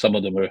expect some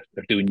of them are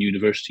doing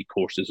university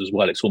courses as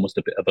well. It's almost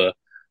a bit of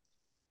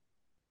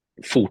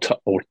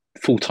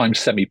full-time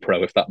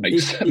semi-pro, if that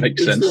makes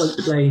sense. Like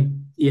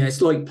playing,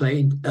 it's like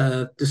playing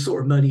the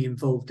sort of money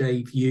involved,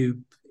 Dave.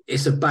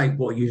 It's about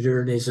what you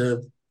earn as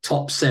a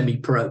top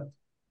semi-pro.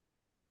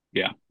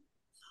 Yeah.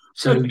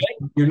 So okay.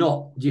 you're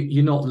not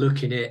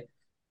looking at.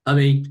 I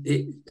mean,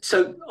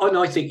 and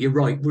I think you're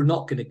right. We're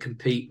not going to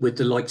compete with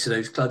the likes of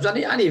those clubs.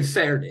 And in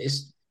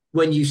fairness,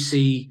 when you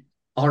see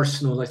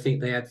Arsenal, I think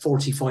they had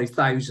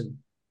 45,000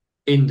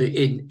 in the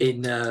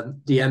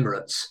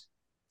Emirates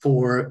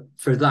for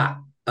that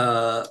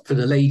for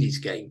the ladies'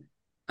 game,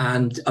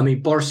 and I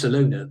mean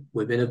Barcelona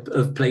women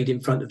have played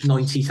in front of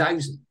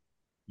 90,000.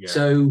 Yeah.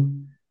 So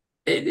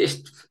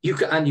you're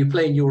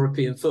playing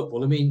European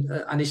football. I mean,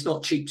 and it's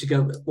not cheap to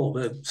go.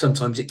 Well,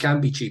 sometimes it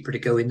can be cheaper to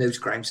go in those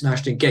grounds,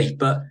 Ashton Gate,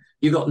 but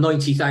you've got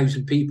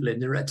 90,000 people in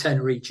there at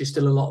 10 each. Is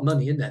still a lot of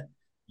money, isn't it?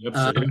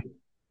 Absolutely.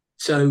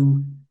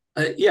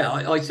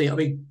 I think. I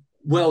mean,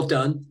 well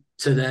done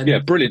to them. Yeah,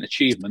 brilliant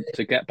achievement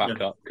to get back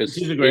up, because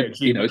it's a great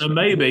achievement. And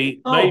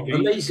maybe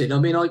amazing. I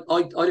mean, I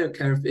don't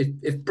care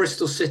if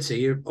Bristol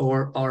City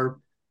are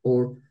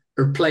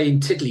playing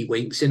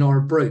tiddlywinks in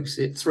Arbroath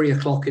at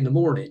 3:00 in the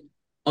morning.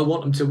 I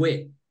want them to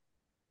win,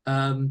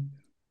 and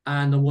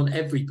I want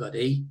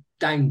everybody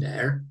down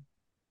there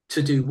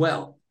to do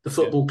well. The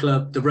football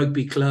club, the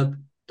rugby club,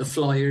 the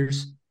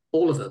Flyers,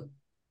 all of them.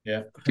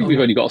 Yeah, I think we've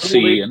only got to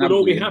see, and we'll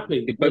all be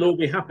happy. We'll all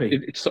be happy.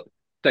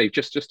 Dave,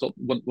 just on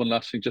one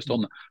last thing, just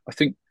on that. I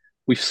think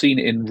we've seen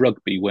it in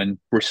rugby when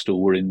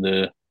Bristol were in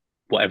the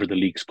whatever the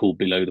league's called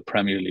below the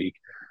Premier League.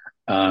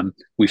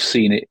 We've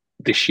seen it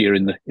this year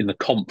in the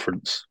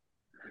conference.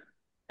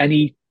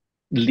 Any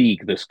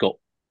league that's got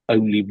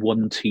only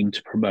one team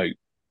to promote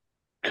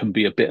can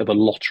be a bit of a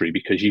lottery,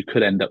 because you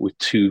could end up with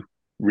two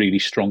really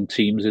strong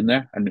teams in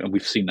there, and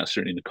we've seen that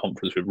certainly in the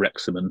conference with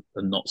Wrexham and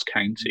Notts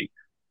County.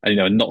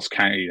 And Notts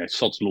County,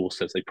 Sod's Law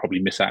says they probably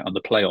miss out on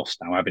the playoffs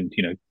now, having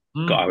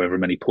got however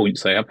many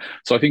points they have.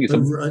 So I think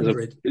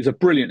it's a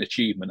brilliant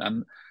achievement,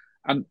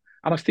 and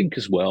I think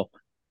as well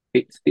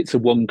it's a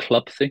one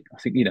club thing. I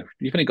think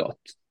you've only got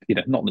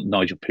not that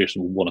Nigel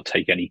Pearson will want to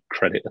take any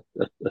credit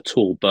at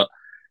all, but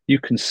you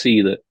can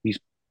see that he's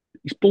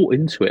bought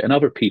into it, and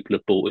other people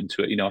have bought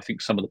into it. I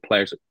think some of the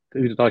players,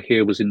 who did I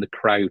hear was in the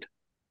crowd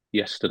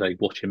yesterday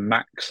watching,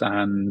 Max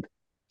and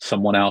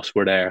someone else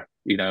were there,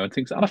 and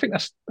things. And I think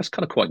that's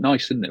kind of quite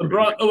nice, isn't it?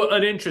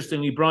 And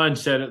interestingly, Brian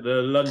said at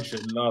the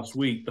luncheon last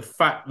week, the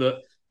fact that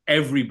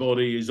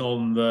everybody is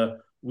on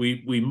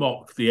we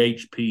mock the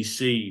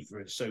HPC for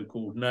its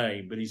so-called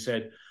name, but he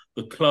said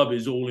the club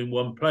is all in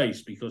one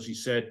place, because he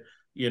said,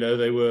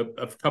 they were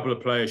a couple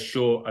of players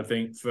short, I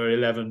think, for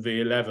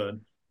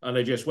 11v11, and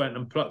they just went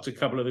and plucked a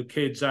couple of the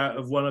kids out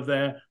of one of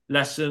their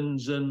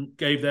lessons and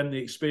gave them the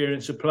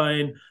experience of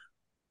playing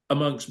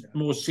amongst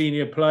more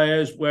senior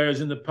players,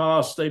 whereas in the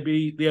past they'd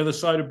be the other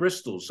side of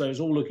Bristol. So it's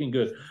all looking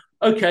good.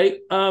 Okay,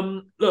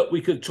 look,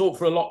 we could talk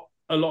for a lot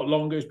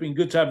longer. It's been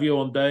good to have you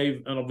on,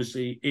 Dave, and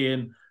obviously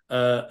Ian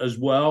as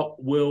well.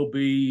 We'll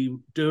be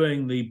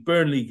doing the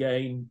Burnley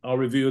game, our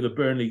review of the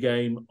Burnley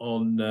game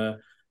on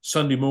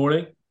Sunday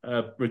morning,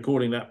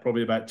 recording that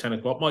probably about 10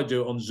 o'clock. Might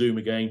do it on Zoom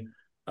again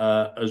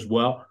as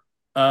well.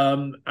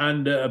 And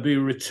be a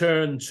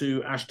return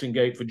to Ashton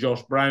Gate for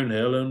Josh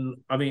Brownhill, and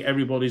I think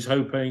everybody's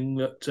hoping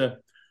that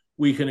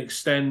we can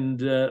extend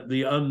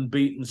the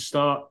unbeaten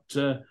start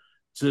to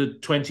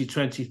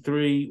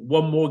 2023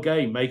 one more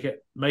game, make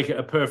it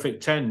a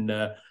perfect 10.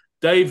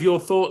 Dave, your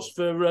thoughts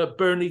for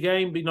Burnley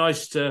game? Be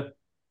nice to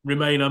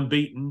remain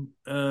unbeaten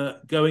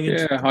going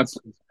into. Yeah,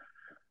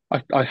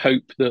 I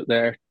hope that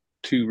their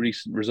two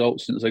recent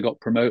results since they got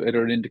promoted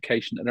are an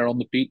indication that they're on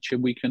the beach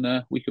and we can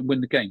win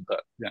the game.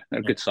 But they're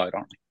a good side,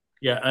 aren't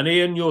they? Yeah, and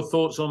Ian, your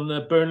thoughts on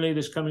Burnley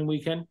this coming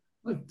weekend?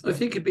 I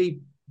think it'd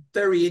be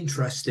very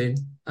interesting.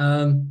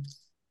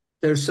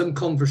 There's some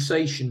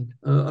conversation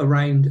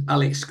around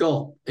Alex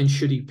Scott, and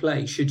should he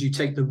play? Should you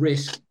take the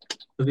risk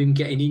of him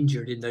getting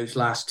injured in those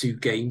last two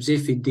games,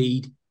 if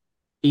indeed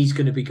he's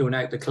going to be going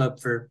out the club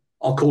for,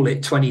 I'll call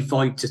it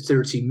 25 to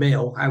 30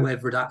 mil,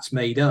 however that's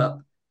made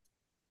up?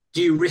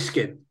 Do you risk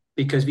him?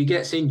 Because if he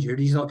gets injured,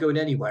 he's not going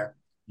anywhere.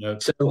 No.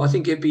 So I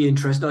think it'd be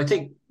interesting. I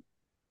think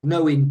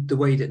knowing the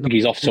way that... I think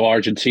he's off to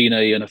Argentina,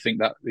 and I think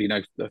that,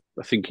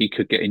 I think he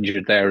could get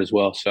injured there as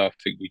well. So I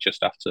think we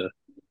just have to...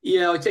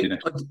 Yeah, I think,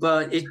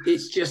 but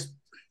it's just,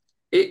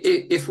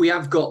 if we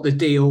have got the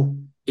deal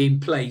in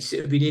place,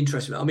 it would be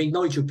interesting. I mean,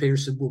 Nigel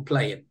Pearson will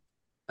play him.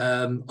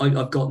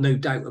 I've got no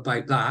doubt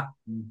about that.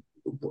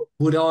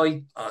 Would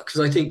I?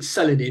 Because I think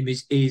selling him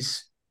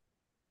is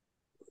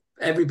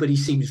everybody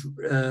seems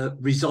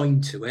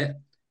resigned to it.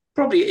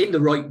 Probably in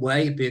the right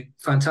way. It'd be a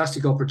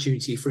fantastic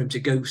opportunity for him to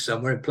go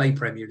somewhere and play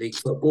Premier League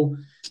football.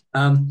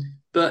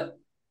 But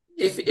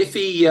if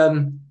he...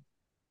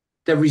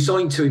 they're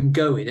resigned to him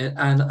going,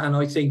 and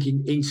I think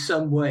in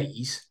some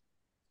ways,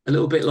 a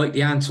little bit like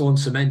the Antoine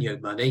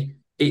Semenyo money,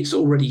 it's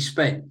already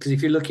spent. Because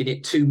if you're looking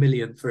at 2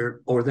 million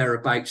for or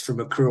thereabouts from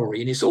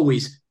McCrory, and it's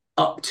always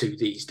up to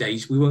these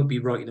days, we won't be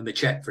writing him a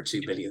cheque for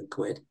 2 million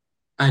quid.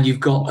 And you've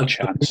got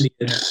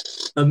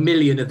a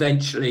million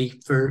eventually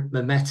for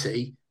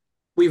Mehmeti.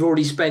 we've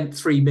already spent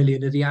 3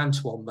 million of the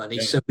Antoine money,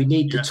 so we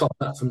need the top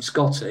up from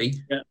Scotty.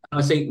 Yeah.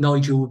 I think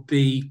Nigel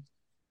he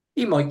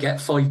might get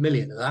 5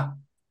 million of that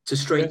to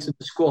strengthen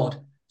the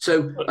squad.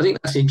 So I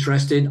think that's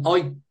interesting.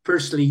 I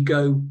personally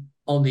go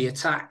on the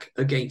attack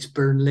against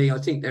Burnley. I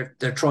think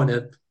they're trying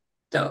to.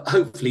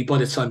 Hopefully, by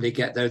the time they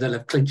get there, they'll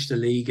have clinched the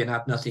league and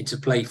have nothing to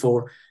play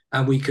for,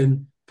 and we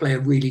can play a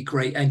really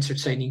great,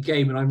 entertaining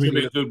game. And I'm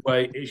really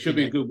it should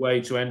be a good way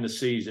to end the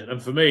season.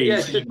 And for me,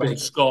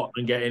 Scott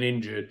and getting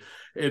injured,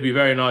 it'd be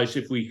very nice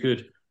if we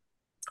could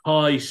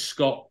tie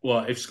Scott.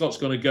 Well, if Scott's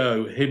going to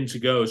go, him to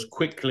go as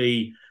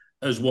quickly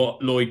as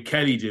what Lloyd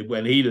Kelly did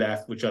when he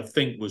left, which I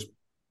think was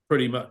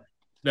pretty much.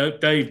 No,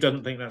 Dave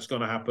doesn't think that's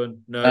going to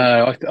happen.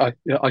 No,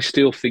 I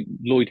still think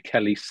Lloyd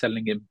Kelly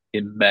selling him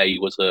in May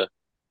was a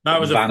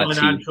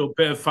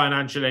bit of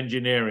financial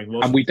engineering,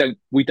 wasn't and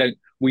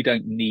we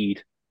don't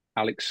need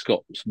Alex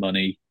Scott's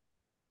money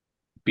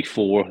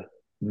before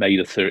May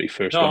the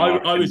 31st. No,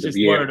 I was just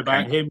worried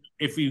about him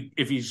if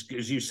he's,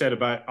 as you said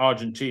about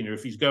Argentina,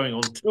 if he's going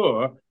on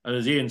tour, and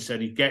as Ian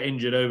said, he'd get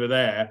injured over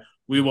there.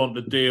 We want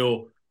the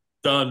deal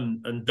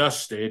done and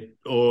dusted,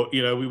 or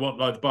we want,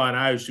 like, to buy an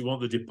house, we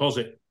want the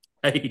deposit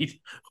paid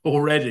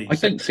already. I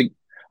don't think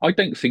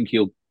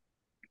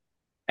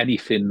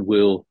anything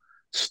will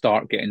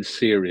start getting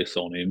serious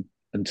on him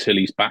until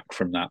he's back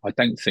from that. I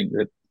don't think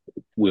that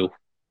we'll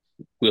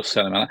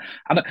sell him out.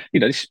 And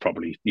this is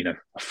probably a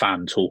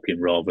fan talking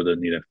rather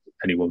than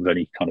anyone with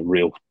any kind of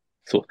real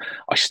thought.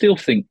 I still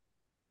think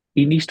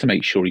he needs to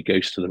make sure he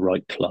goes to the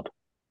right club.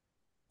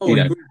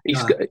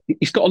 He's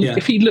got.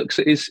 If he looks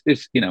at his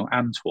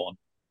Antoine,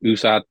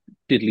 who's had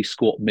diddly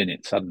squat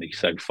minutes, hasn't he,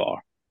 so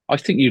far? I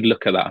think you'd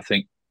look at that and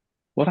think,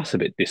 well, that's a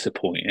bit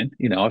disappointing.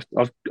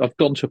 I've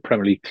gone to a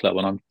Premier League club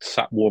and I'm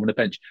sat warm on the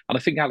bench. And I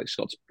think Alex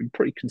Scott's been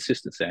pretty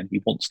consistent saying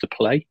he wants to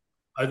play.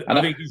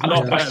 I think he's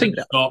not better than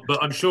Scott,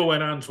 but I'm sure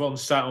when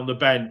Antoine's sat on the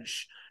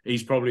bench,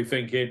 he's probably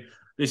thinking,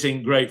 this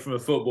ain't great from a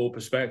football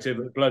perspective,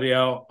 but bloody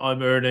hell,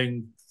 I'm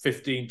earning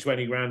 15,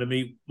 20 grand a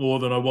week more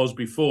than I was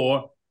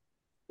before.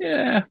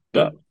 Yeah,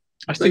 but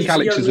I think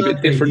Alex is a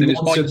bit different in his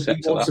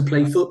mindset. He wants to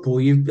play football.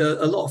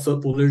 A lot of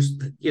footballers,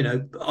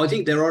 I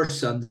think there are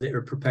some that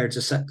are prepared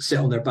to sit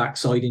on their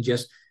backside and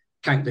just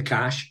count the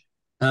cash.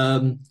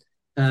 But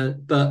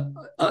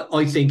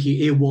I think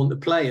he'll want to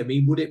play. I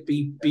mean, would it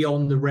be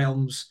beyond the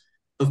realms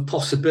of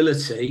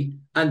possibility?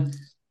 And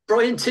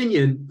Brian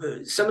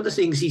Tinnion, some of the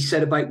things he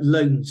said about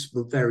loans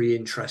were very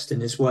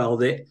interesting as well,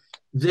 that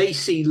they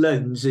see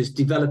loans as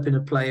developing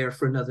a player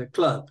for another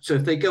club. So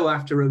if they go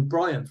after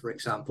O'Brien, for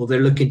example,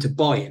 they're looking to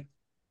buy him.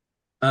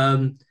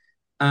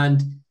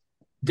 And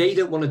they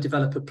don't want to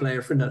develop a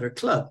player for another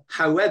club.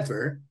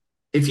 However,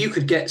 if you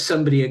could get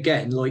somebody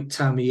again like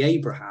Tammy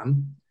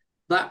Abraham,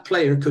 that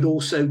player could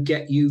also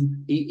get you,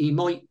 he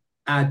might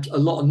add a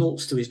lot of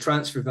noughts to his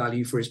transfer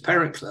value for his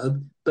parent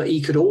club, but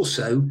he could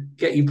also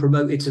get you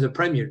promoted to the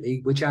Premier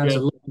League, which adds a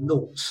lot of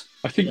noughts.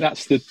 I think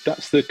that's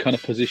the kind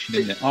of position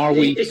in it. Are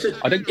we?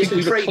 I don't think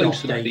we were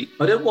close enough.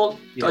 I don't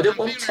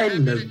want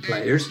 10 known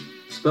players,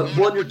 but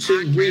 1 or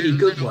 2 really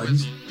good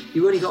ones.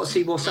 You only got to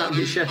see what's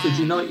happened at Sheffield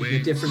United in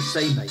a different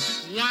say, mate.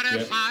 Yeah.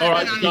 All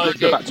right, let's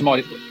go back to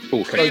my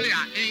we'll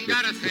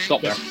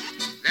stop there.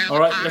 All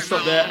right, let's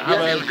stop there.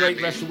 Have a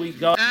great rest of the week,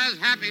 guys. As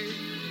happy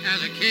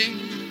as a king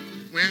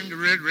when the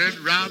red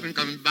robin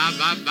comes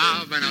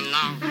bobbing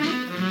along.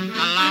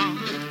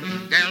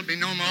 There'll be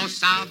no more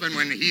sobbing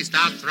when he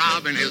starts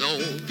throbbing his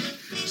old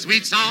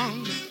sweet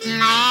song.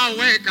 Oh,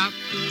 wake up,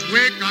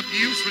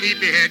 you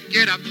sleepyhead,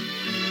 get up,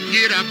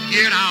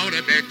 get out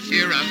of bed,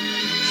 cheer up,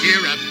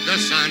 the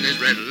sun is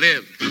red,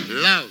 live,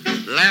 love,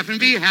 laugh and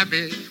be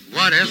happy.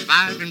 What if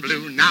I've been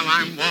blue? Now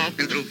I'm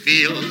walking through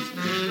fields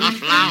of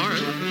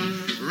flowers.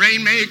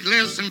 Rain may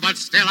glisten, but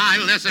still I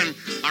listen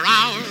for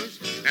hours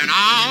and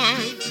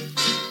hours.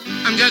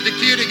 I'm just a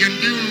kid again,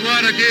 doing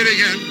what I did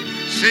again,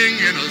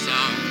 singing a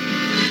song.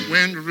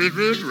 When the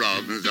red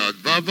robins are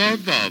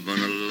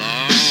bobbing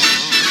along.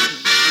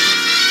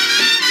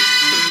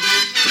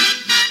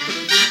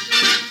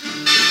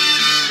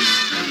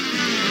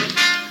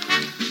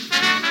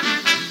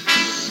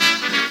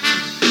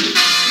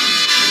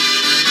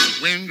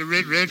 When the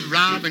red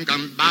robin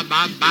comes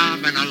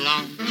bobbing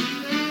along.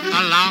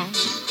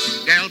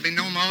 There'll be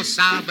no more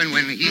sobbing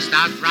when he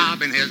starts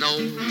throbbing his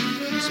old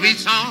sweet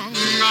song.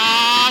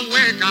 Oh,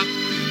 wake up,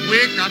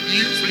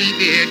 you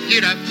sleepyhead,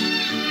 get up,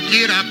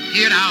 get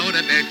out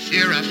of bed,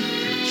 cheer up,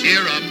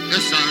 the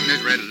sun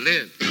is red,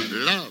 live,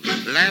 love,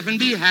 laugh and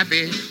be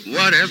happy.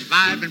 What if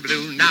I've been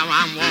blue? Now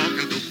I'm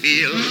walking through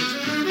fields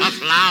of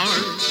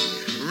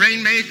flowers.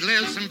 Rain may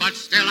glisten, but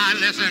still I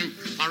listen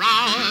for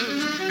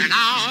hours and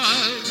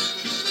hours.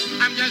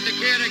 I'm just a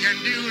kid again,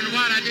 doing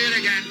what I did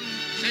again,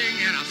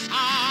 singing a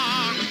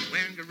song.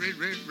 When the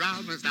red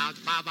robin starts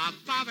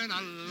bobbing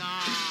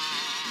along.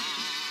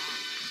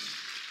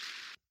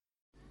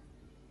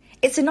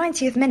 It's the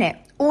 90th minute.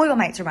 All your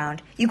mates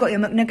around. You've got your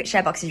McNugget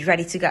share boxes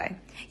ready to go.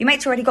 Your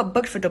mates already got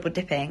booked for double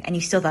dipping, and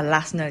you steal the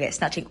last nugget,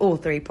 snatching all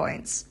 3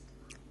 points.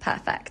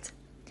 Perfect.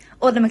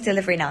 Order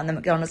McDelivery now on the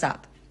McDonald's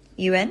app.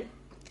 You in?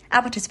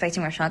 At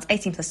participating restaurants,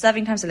 18 plus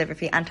serving times, delivery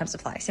fee and terms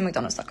apply. See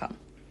mcdonalds.com.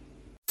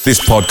 This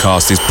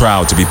podcast is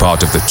proud to be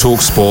part of the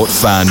TalkSport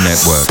Fan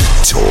Network.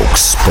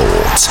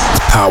 TalkSport.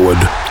 Powered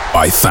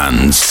by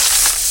fans.